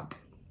drop.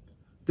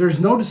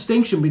 There's no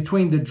distinction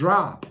between the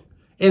drop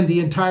and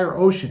the entire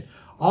ocean.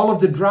 All of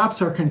the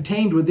drops are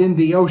contained within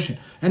the ocean.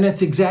 And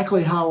that's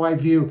exactly how I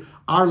view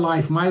our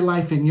life, my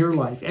life, and your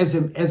life. As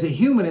a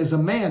human, as a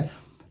man,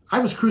 I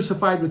was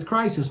crucified with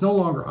Christ. It's no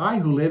longer I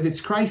who live,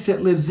 it's Christ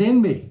that lives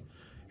in me.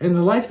 And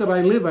the life that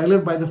I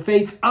live by the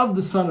faith of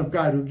the Son of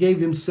God who gave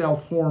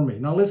himself for me.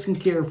 Now listen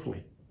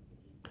carefully,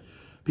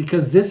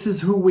 because this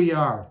is who we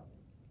are.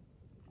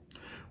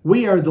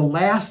 We are the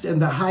last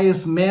and the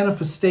highest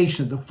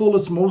manifestation, the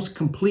fullest, most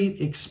complete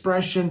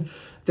expression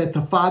that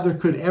the Father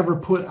could ever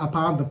put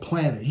upon the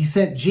planet. He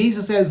sent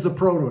Jesus as the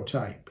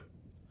prototype.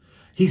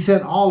 He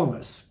sent all of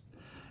us.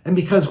 And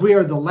because we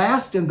are the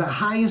last and the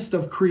highest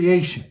of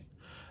creation,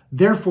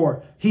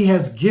 therefore, he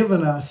has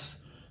given us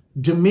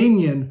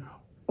dominion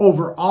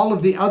over all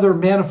of the other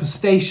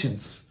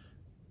manifestations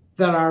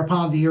that are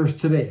upon the earth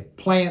today.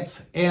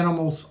 Plants,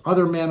 animals,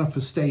 other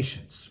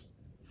manifestations.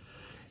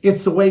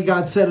 It's the way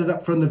God set it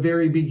up from the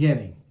very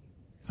beginning.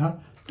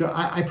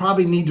 I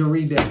probably need to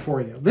read that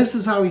for you. This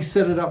is how he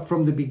set it up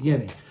from the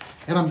beginning.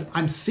 And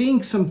I'm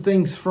seeing some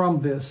things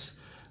from this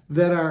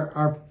that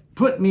are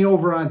putting me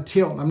over on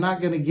tilt. I'm not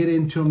going to get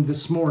into them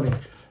this morning,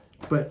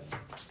 but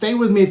stay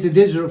with me at the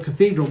Digital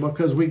Cathedral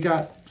because we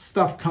got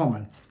stuff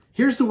coming.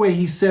 Here's the way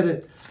he set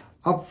it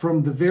up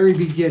from the very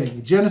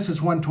beginning. Genesis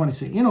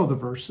 1:26. You know the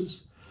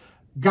verses.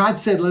 God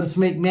said, let us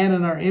make man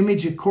in our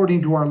image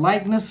according to our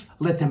likeness.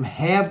 Let them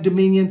have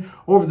dominion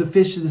over the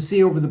fish of the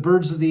sea, over the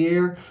birds of the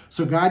air.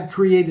 So God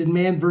created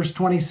man, verse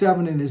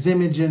 27, in his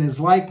image and his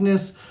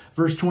likeness.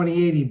 Verse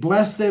 28, he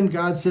blessed them.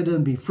 God said to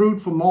them, be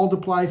fruitful,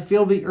 multiply,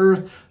 fill the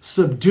earth,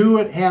 subdue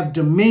it, have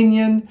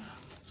dominion.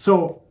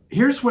 So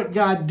here's what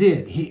God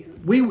did.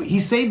 He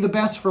saved the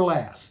best for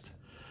last.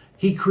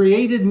 He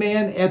created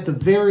man at the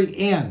very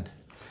end.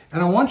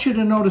 And I want you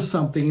to notice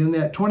something in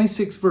that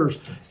 26th verse.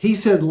 He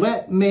said,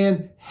 let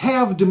man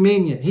have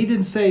dominion. He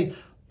didn't say,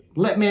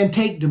 let man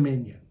take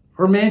dominion,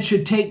 or man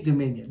should take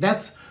dominion.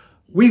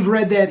 We've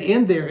read that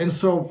in there. And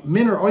so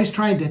men are always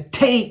trying to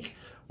take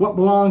what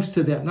belongs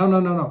to them.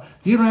 No.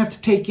 You don't have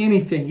to take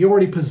anything. You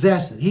already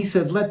possess it. He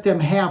said, let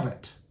them have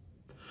it.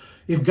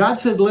 If God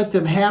said, let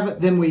them have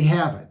it, then we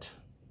have it.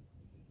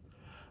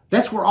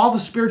 That's where all the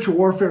spiritual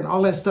warfare and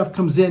all that stuff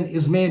comes in,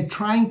 is man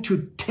trying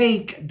to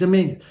take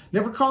dominion.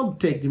 Never called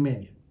to take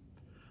dominion.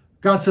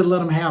 God said, let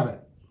them have it.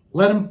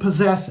 Let them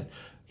possess it.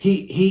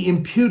 He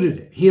imputed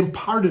it. He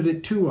imparted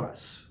it to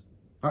us.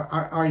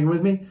 Are you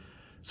with me?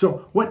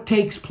 So what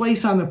takes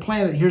place on the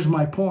planet, here's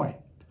my point.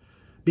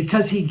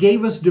 Because he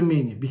gave us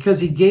dominion, because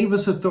he gave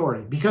us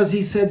authority, because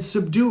he said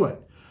subdue it,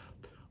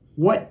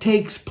 what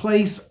takes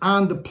place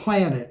on the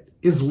planet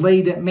is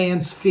laid at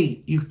man's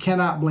feet. You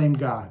cannot blame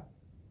God.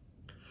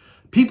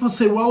 People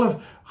say,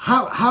 well,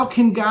 how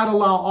can God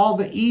allow all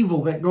the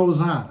evil that goes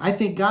on? I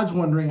think God's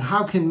wondering,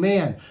 how can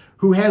man,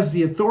 who has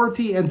the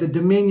authority and the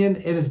dominion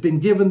and has been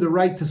given the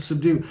right to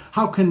subdue,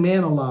 how can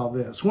man allow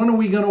this? When are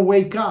we going to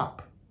wake up?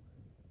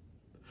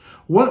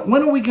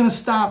 When are we going to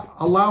stop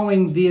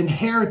allowing the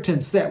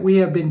inheritance that we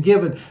have been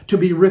given to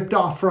be ripped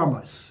off from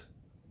us?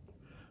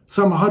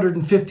 Psalm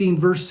 115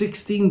 verse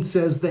 16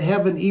 says,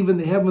 even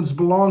the heavens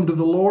belong to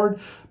the Lord,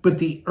 but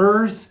the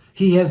earth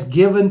he has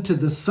given to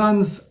the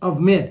sons of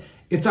men.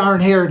 It's our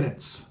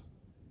inheritance.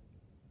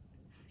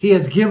 He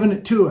has given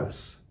it to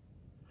us.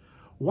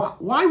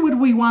 Why would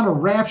we want to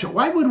rapture?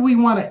 Why would we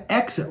want to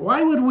exit?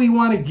 Why would we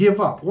want to give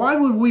up? Why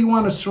would we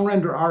want to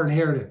surrender our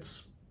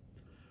inheritance?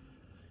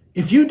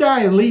 If you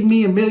die and leave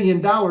me $1 million,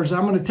 I'm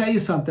going to tell you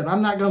something.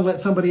 I'm not going to let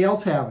somebody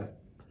else have it.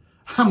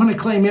 I'm going to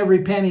claim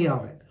every penny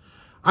of it.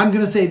 I'm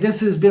going to say, this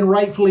has been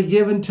rightfully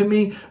given to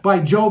me by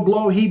Joe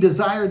Blow. He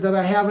desired that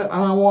I have it, and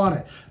I want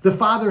it. The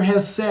Father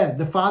has said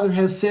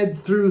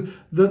through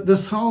the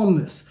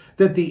psalmist,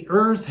 that the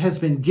earth has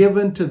been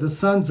given to the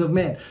sons of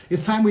men.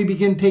 It's time we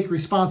begin to take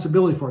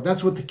responsibility for it.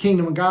 That's what the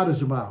kingdom of God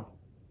is about.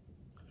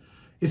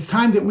 It's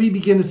time that we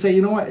begin to say,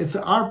 you know what? It's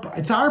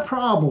our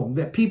problem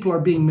that people are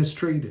being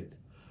mistreated.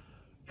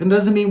 It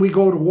doesn't mean we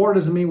go to war.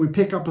 Doesn't mean we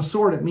pick up a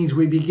sword. It means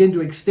we begin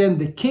to extend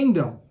the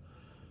kingdom.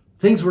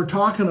 Things we're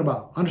talking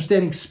about,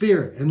 understanding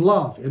spirit and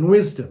love and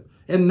wisdom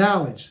and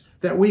knowledge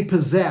that we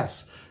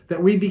possess,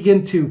 that we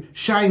begin to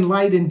shine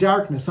light in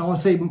darkness. I want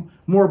to say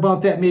more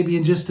about that maybe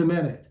in just a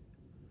minute.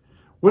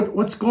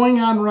 What's going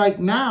on right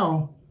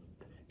now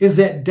is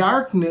that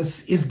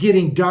darkness is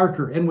getting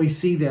darker, and we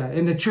see that,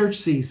 and the church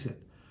sees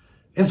it.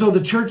 And so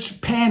the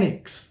church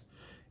panics.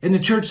 And the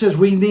church says,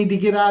 we need to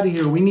get out of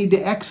here. We need to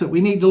exit.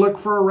 We need to look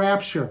for a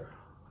rapture.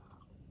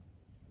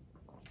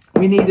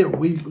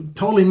 We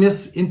totally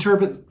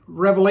misinterpret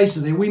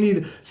Revelations. And we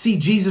need to see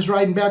Jesus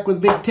riding back with a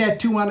big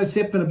tattoo on his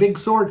hip and a big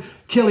sword,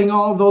 killing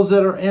all of those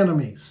that are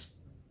enemies.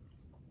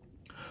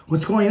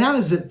 What's going on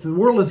is that the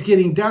world is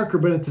getting darker,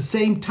 but at the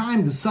same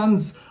time, the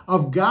sons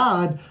of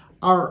God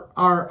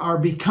are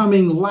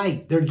becoming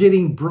light. They're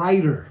getting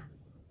brighter.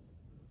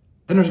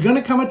 And there's going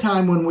to come a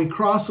time when we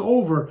cross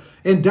over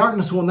and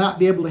darkness will not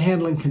be able to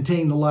handle and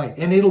contain the light.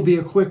 And it'll be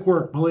a quick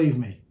work, believe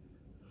me.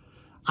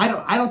 I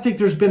don't think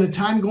there's been a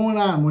time going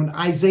on when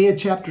Isaiah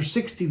chapter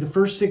 60, the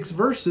first 6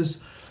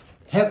 verses,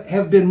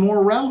 have been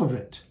more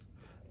relevant.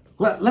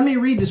 Let me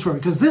read this for you,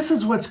 because this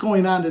is what's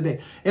going on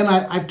today. And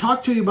I've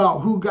talked to you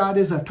about who God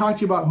is. I've talked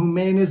to you about who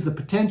man is, the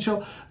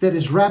potential that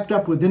is wrapped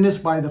up within us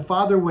by the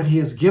Father, what he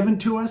has given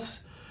to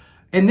us.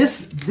 And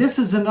this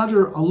is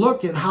a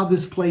look at how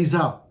this plays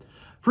out.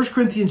 1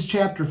 Corinthians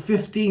chapter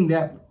 15,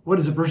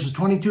 verses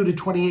 22 to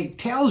 28,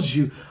 tells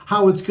you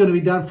how it's going to be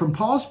done from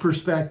Paul's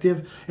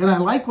perspective. And I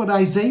like what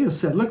Isaiah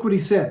said. Look what he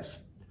says.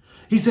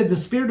 He said, the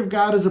Spirit of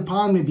God is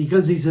upon me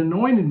because he's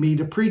anointed me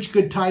to preach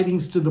good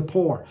tidings to the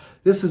poor.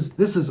 This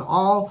is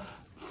all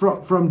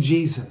from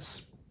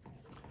Jesus.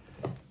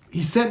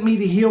 He sent me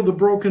to heal the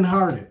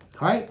brokenhearted.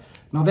 All right?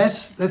 Now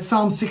that's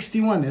Psalm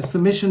 61. That's the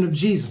mission of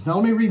Jesus. Now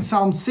let me read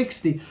Psalm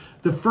 60,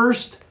 the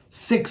first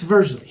 6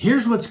 verses.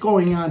 Here's what's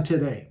going on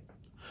today.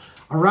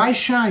 Arise,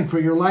 shine, for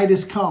your light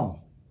is come.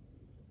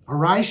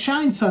 Arise,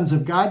 shine, sons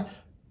of God,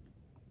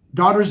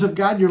 daughters of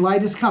God, your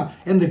light is come.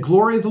 And the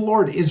glory of the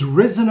Lord is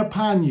risen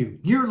upon you.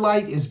 Your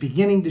light is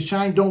beginning to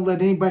shine. Don't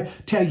let anybody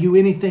tell you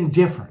anything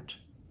different.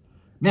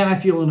 Man, I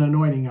feel an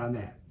anointing on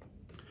that.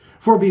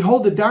 For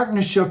behold, the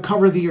darkness shall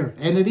cover the earth,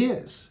 and it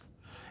is.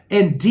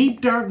 And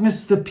deep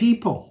darkness the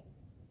people.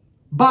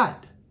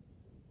 But,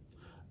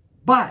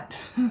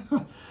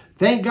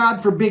 thank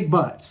God for big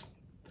buts.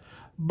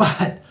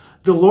 But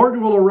the Lord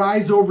will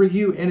arise over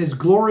you, and his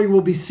glory will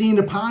be seen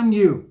upon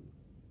you.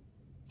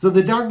 So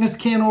the darkness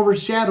can't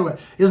overshadow it.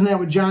 Isn't that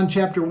what John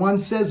chapter 1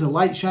 says? The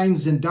light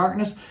shines in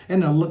darkness,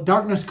 and the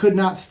darkness could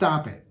not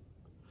stop it.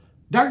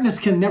 Darkness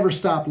can never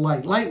stop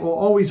light. Light will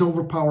always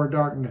overpower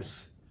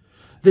darkness.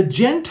 The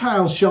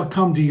Gentiles shall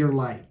come to your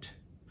light,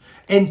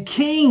 and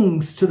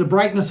kings to the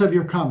brightness of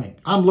your coming.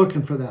 I'm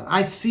looking for that.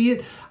 I see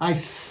it. I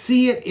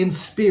see it in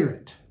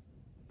spirit.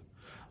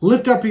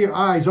 Lift up your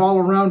eyes all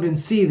around and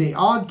see. They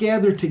all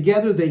gather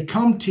together. They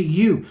come to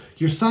you.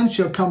 Your son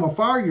shall come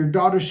afar. Your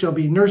daughter shall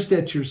be nursed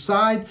at your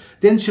side.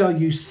 Then shall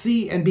you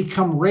see and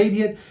become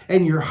radiant,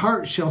 and your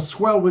heart shall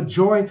swell with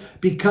joy,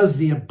 because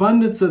the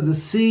abundance of the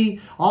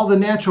sea, all the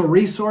natural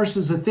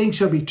resources of things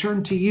shall be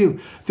turned to you.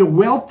 The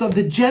wealth of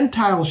the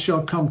Gentiles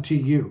shall come to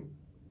you.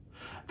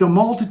 The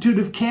multitude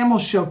of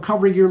camels shall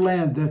cover your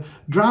land. The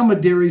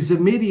dromedaries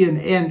of Midian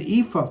and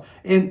Ephah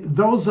and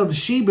those of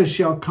Sheba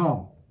shall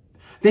come.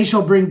 They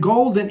shall bring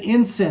gold and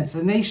incense,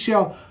 and they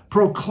shall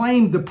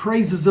proclaim the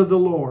praises of the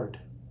Lord.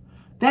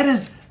 That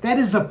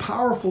is a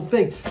powerful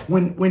thing.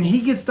 When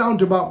he gets down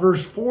to about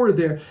verse 4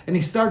 there, and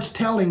he starts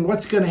telling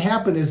what's going to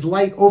happen as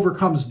light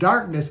overcomes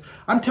darkness,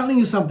 I'm telling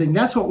you something.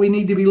 That's what we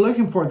need to be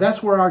looking for.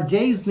 That's where our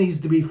gaze needs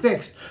to be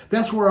fixed.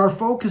 That's where our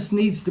focus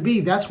needs to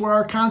be. That's where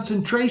our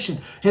concentration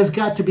has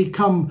got to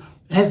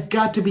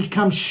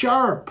become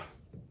sharp.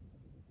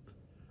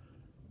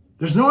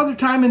 There's no other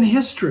time in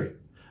history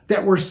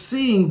that we're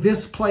seeing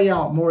this play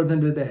out more than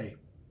today.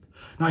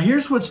 Now,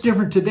 here's what's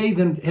different today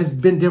than has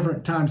been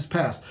different times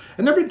past.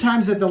 And there have been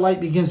times that the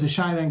light begins to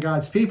shine on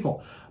God's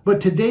people.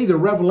 But today, the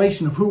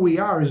revelation of who we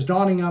are is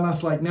dawning on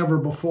us like never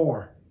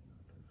before.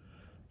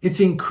 It's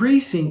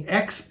increasing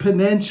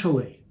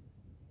exponentially.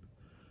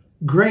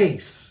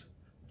 Grace,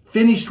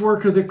 finished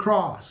work of the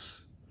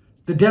cross,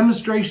 the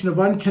demonstration of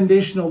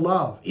unconditional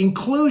love,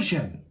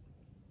 inclusion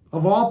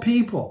of all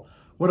people.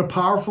 What a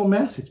powerful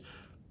message.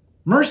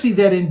 Mercy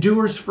that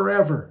endures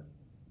forever.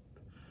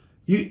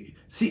 You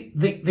see,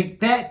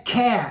 that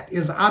cat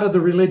is out of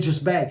the religious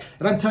bag.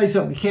 And I'm telling you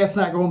something, the cat's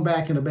not going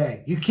back in the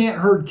bag. You can't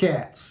herd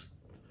cats.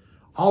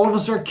 All of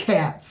us are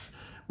cats.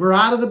 We're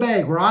out of the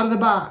bag. We're out of the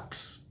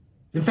box.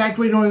 In fact,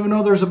 we don't even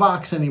know there's a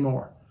box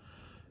anymore.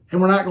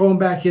 And we're not going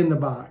back in the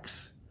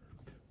box.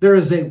 There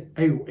is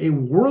a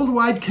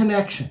worldwide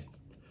connection.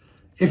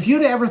 If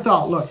you'd ever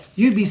thought, look,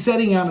 you'd be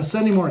sitting on a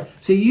Sunday morning.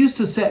 See, you used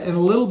to sit in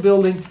a little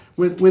building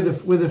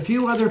with a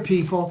few other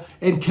people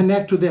and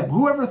connect with them.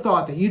 Whoever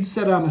thought that you'd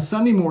sit on a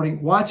Sunday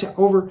morning, watch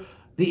over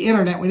the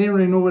internet, we didn't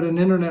really know what an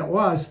internet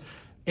was,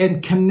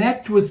 and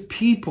connect with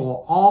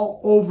people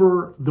all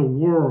over the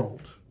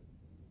world.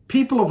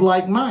 People of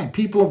like mind,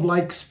 people of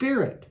like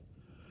spirit.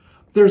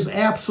 There's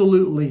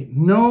absolutely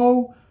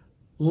no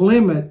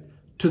limit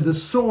to the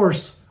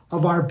source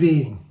of our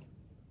being.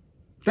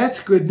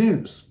 That's good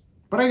news.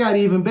 But I got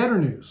even better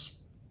news.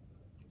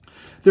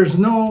 There's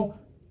no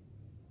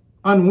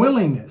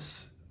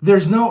unwillingness.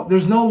 There's no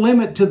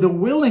limit to the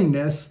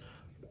willingness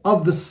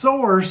of the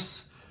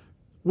source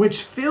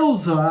which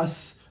fills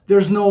us.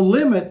 There's no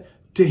limit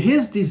to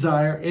his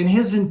desire and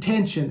his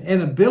intention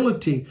and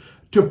ability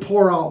to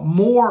pour out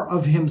more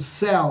of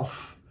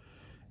himself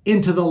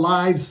into the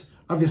lives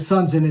of his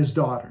sons and his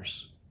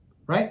daughters.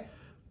 Right?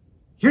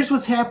 Here's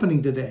what's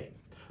happening today.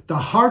 The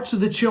hearts of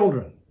the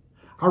children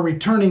are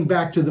returning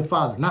back to the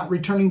Father. Not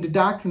returning to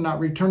doctrine, not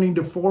returning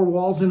to four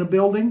walls in a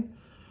building,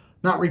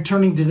 not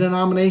returning to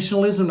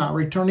denominationalism, not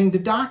returning to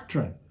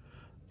doctrine.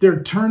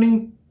 They're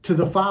turning to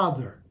the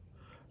Father.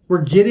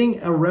 We're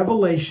getting a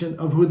revelation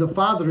of who the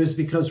Father is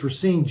because we're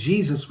seeing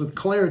Jesus with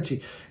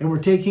clarity. And we're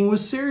taking with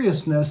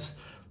seriousness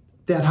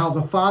that how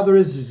the Father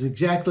is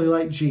exactly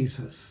like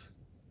Jesus.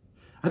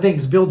 I think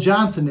it's Bill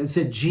Johnson that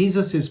said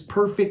Jesus is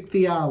perfect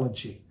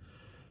theology.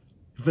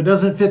 If it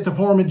doesn't fit the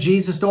form of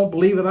Jesus, don't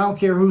believe it. I don't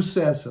care who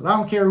says it. I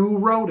don't care who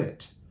wrote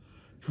it.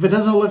 If it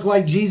doesn't look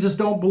like Jesus,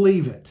 don't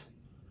believe it.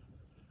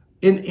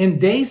 In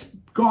days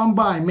gone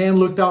by, man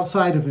looked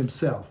outside of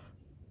himself.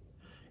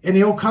 In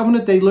the Old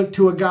Covenant, they looked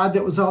to a God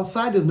that was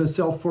outside of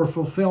themselves for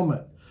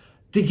fulfillment,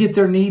 to get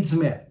their needs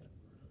met.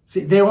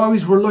 See, they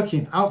always were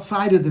looking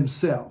outside of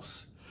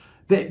themselves.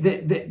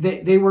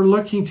 They were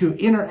looking to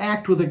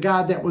interact with a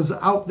God that was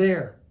out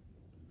there.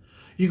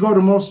 You go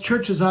to most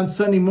churches on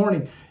Sunday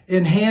morning,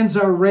 and hands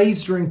are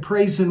raised during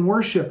praise and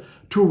worship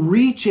to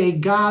reach a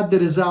God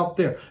that is out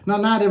there. Now,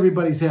 not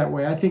everybody's that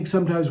way. I think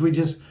sometimes we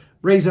just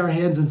raise our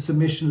hands in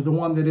submission to the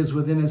one that is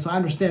within us. I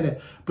understand it.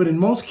 But in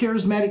most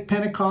charismatic,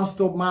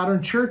 Pentecostal,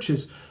 modern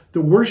churches, the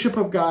worship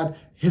of God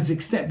has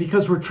extended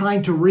because we're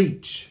trying to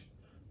reach.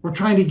 We're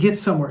trying to get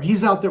somewhere.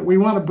 He's out there. We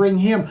want to bring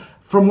him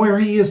from where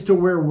he is to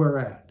where we're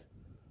at.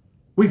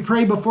 We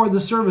pray before the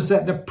service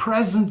that the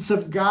presence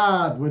of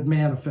God would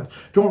manifest.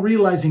 Don't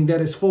realizing that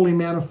it's fully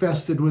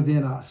manifested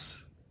within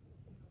us.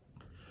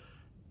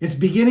 It's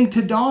beginning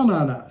to dawn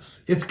on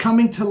us. It's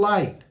coming to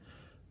light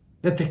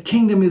that the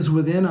kingdom is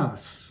within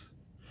us.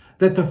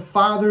 That the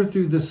Father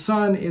through the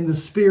Son and the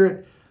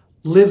Spirit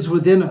lives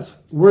within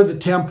us. We're the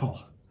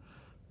temple.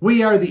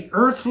 We are the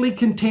earthly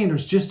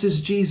containers, just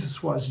as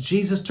Jesus was.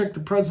 Jesus took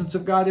the presence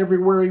of God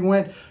everywhere he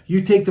went.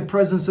 You take the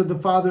presence of the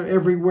Father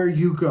everywhere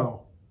you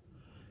go.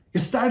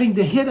 It's starting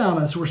to hit on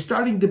us. We're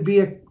starting to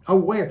be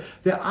aware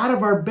that out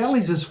of our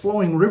bellies is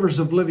flowing rivers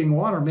of living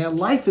water, man.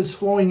 Life is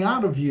flowing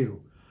out of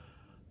you.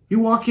 You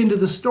walk into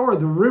the store,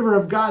 the river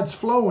of God's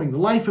flowing, the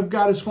life of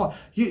God is flowing.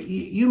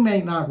 You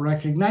may not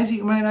recognize it,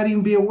 you may not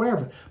even be aware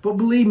of it, but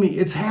believe me,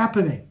 it's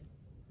happening.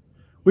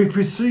 We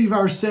perceive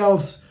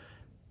ourselves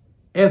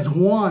as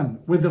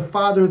one with the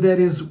Father that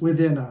is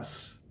within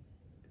us.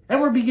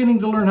 And we're beginning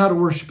to learn how to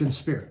worship in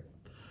spirit.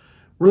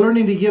 We're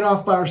learning to get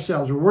off by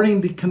ourselves. We're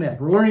learning to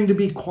connect. We're learning to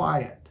be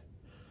quiet.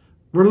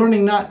 We're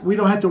learning we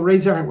don't have to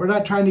raise our hand. We're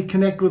not trying to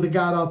connect with a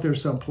God out there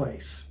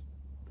someplace.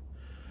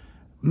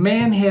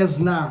 Man has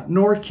not,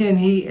 nor can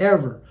he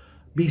ever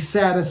be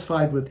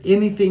satisfied with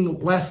anything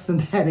less than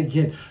that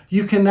again.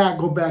 You cannot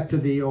go back to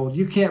the old.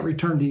 You can't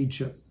return to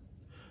Egypt.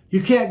 You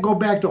can't go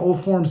back to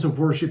old forms of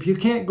worship. You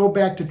can't go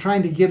back to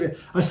trying to get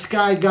a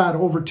sky god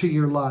over to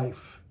your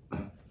life.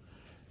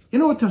 You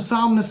know what the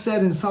psalmist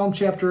said in Psalm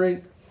chapter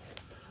 8?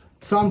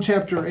 Psalm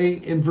chapter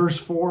 8 in verse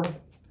 4.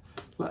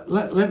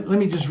 Let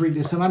me just read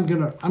this, and I'm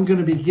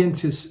gonna begin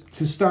to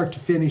start to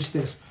finish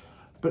this.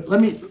 But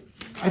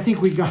I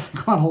think we've gone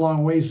a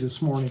long ways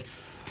this morning.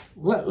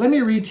 Let me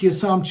read to you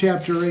Psalm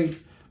chapter 8,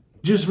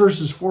 just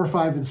verses 4,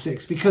 5, and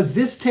 6, because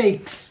this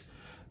takes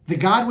the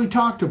God we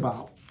talked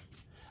about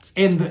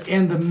and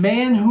the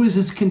man who is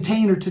his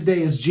container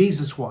today, as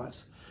Jesus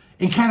was,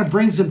 and kind of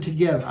brings them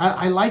together.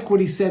 I like what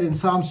he said in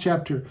Psalms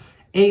chapter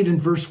 8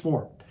 and verse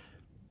 4.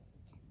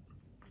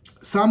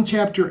 Psalm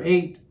chapter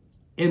 8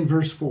 and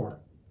verse 4.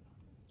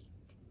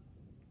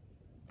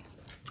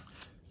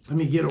 Let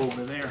me get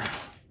over there.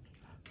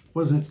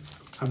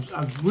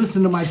 I've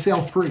listened to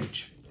myself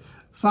preach.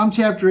 Psalm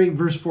chapter 8,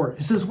 verse 4.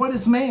 It says, "What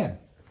is man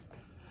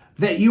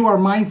that you are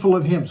mindful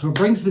of him?" So it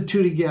brings the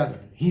two together.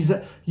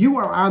 You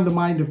are on the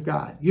mind of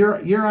God.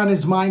 You're on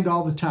his mind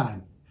all the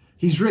time.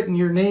 He's written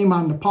your name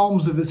on the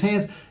palms of his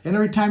hands, and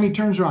every time he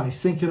turns around,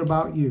 he's thinking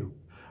about you.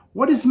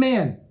 What is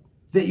man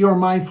that you are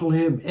mindful of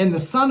him, and the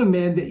Son of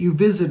Man that you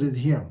visited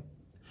him?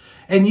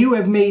 And you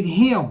have made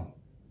him.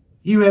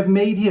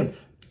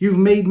 You've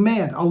made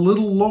man a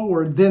little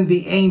lower than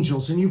the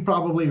angels. And you've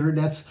probably heard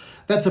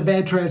that's a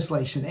bad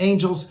translation.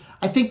 Angels,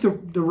 I think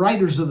the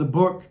writers of the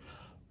book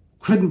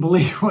couldn't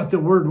believe what the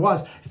word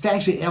was. It's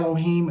actually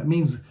Elohim. It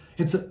means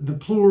it's the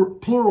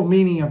plural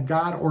meaning of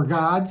God or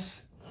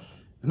gods.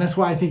 And that's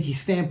why I think he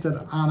stamped it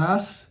on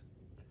us.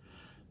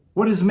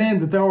 What is man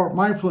that thou art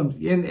mindful of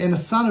him? And the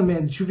Son of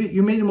Man, that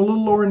you made him a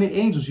little lower than the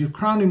angels. You've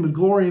crowned him with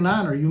glory and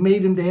honor. You've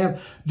made him to have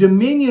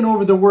dominion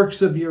over the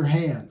works of your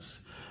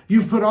hands.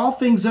 You've put all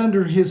things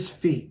under his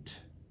feet.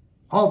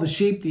 All the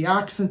sheep, the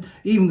oxen,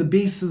 even the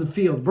beasts of the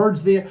field, birds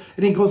of the air.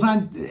 And he goes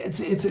on,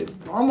 it's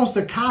almost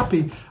a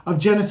copy of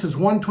Genesis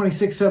 1,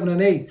 26, 7,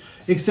 and 8.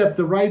 Except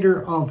the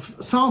writer of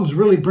Psalms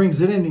really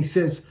brings it in. He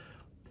says,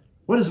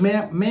 what is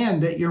man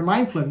that you're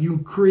mindful of? You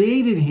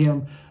created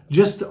him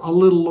just a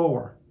little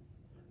lower.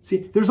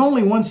 See, there's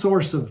only one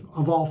source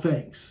of all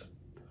things.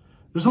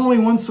 There's only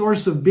one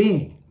source of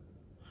being.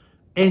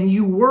 And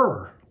you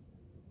are,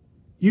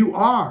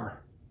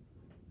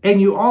 and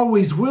you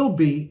always will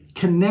be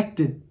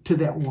connected to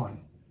that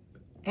one,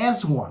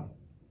 as one,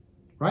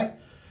 right?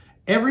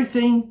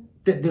 Everything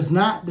that does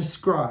not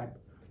describe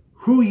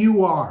who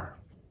you are.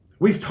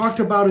 We've talked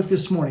about it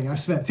this morning. I've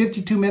spent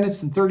 52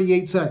 minutes and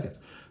 38 seconds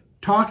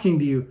talking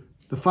to you,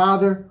 the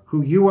Father,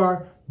 who you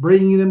are,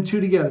 bringing them two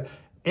together.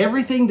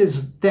 Everything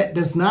that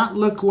does not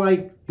look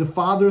like the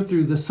Father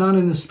through the Son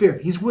and the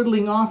Spirit, he's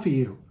whittling off of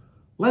you.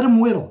 Let him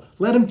whittle.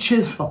 Let him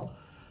chisel.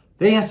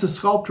 They asked a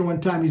sculptor one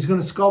time, he's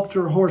going to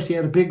sculpture a horse. He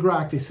had a big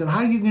rock. They said, how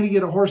are you going to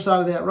get a horse out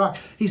of that rock?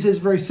 He says,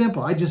 very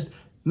simple. I just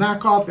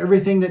knock off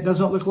everything that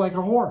doesn't look like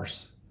a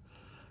horse.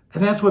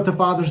 And that's what the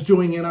Father's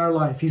doing in our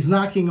life. He's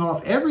knocking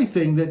off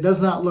everything that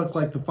does not look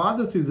like the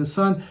Father through the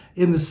Son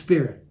in the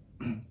Spirit.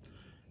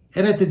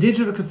 And at the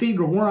Digital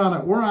Cathedral, we're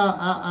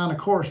on a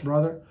course,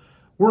 brother.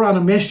 We're on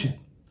a mission.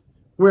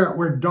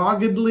 We're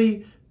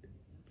doggedly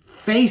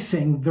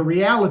facing the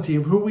reality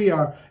of who we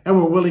are, and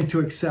we're willing to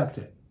accept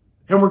it.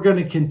 And we're going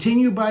to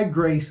continue by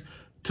grace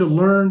to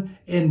learn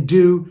and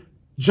do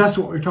just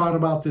what we're talking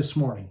about this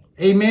morning.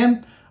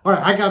 Amen? All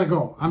right, I got to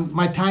go.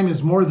 My time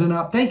is more than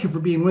up. Thank you for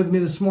being with me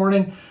this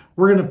morning.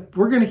 We're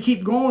going to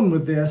keep going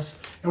with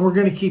this, and we're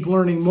going to keep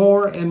learning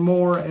more and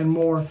more and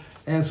more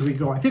as we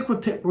go. I think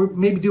we'll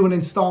maybe do an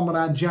installment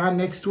on John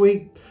next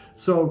week.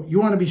 So you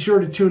want to be sure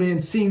to tune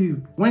in. See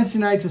you Wednesday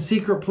night to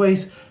Secret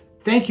Place.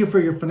 Thank you for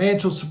your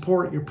financial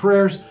support, your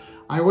prayers.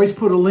 I always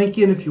put a link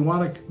in if you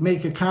want to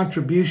make a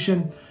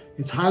contribution.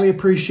 It's highly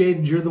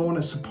appreciated. You're the one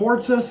that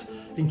supports us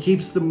and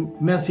keeps the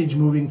message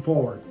moving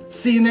forward.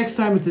 See you next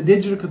time at the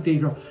Digital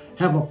Cathedral.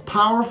 Have a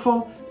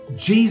powerful,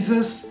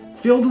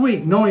 Jesus-filled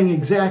week, knowing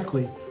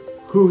exactly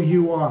who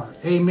you are.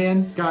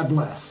 Amen. God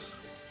bless.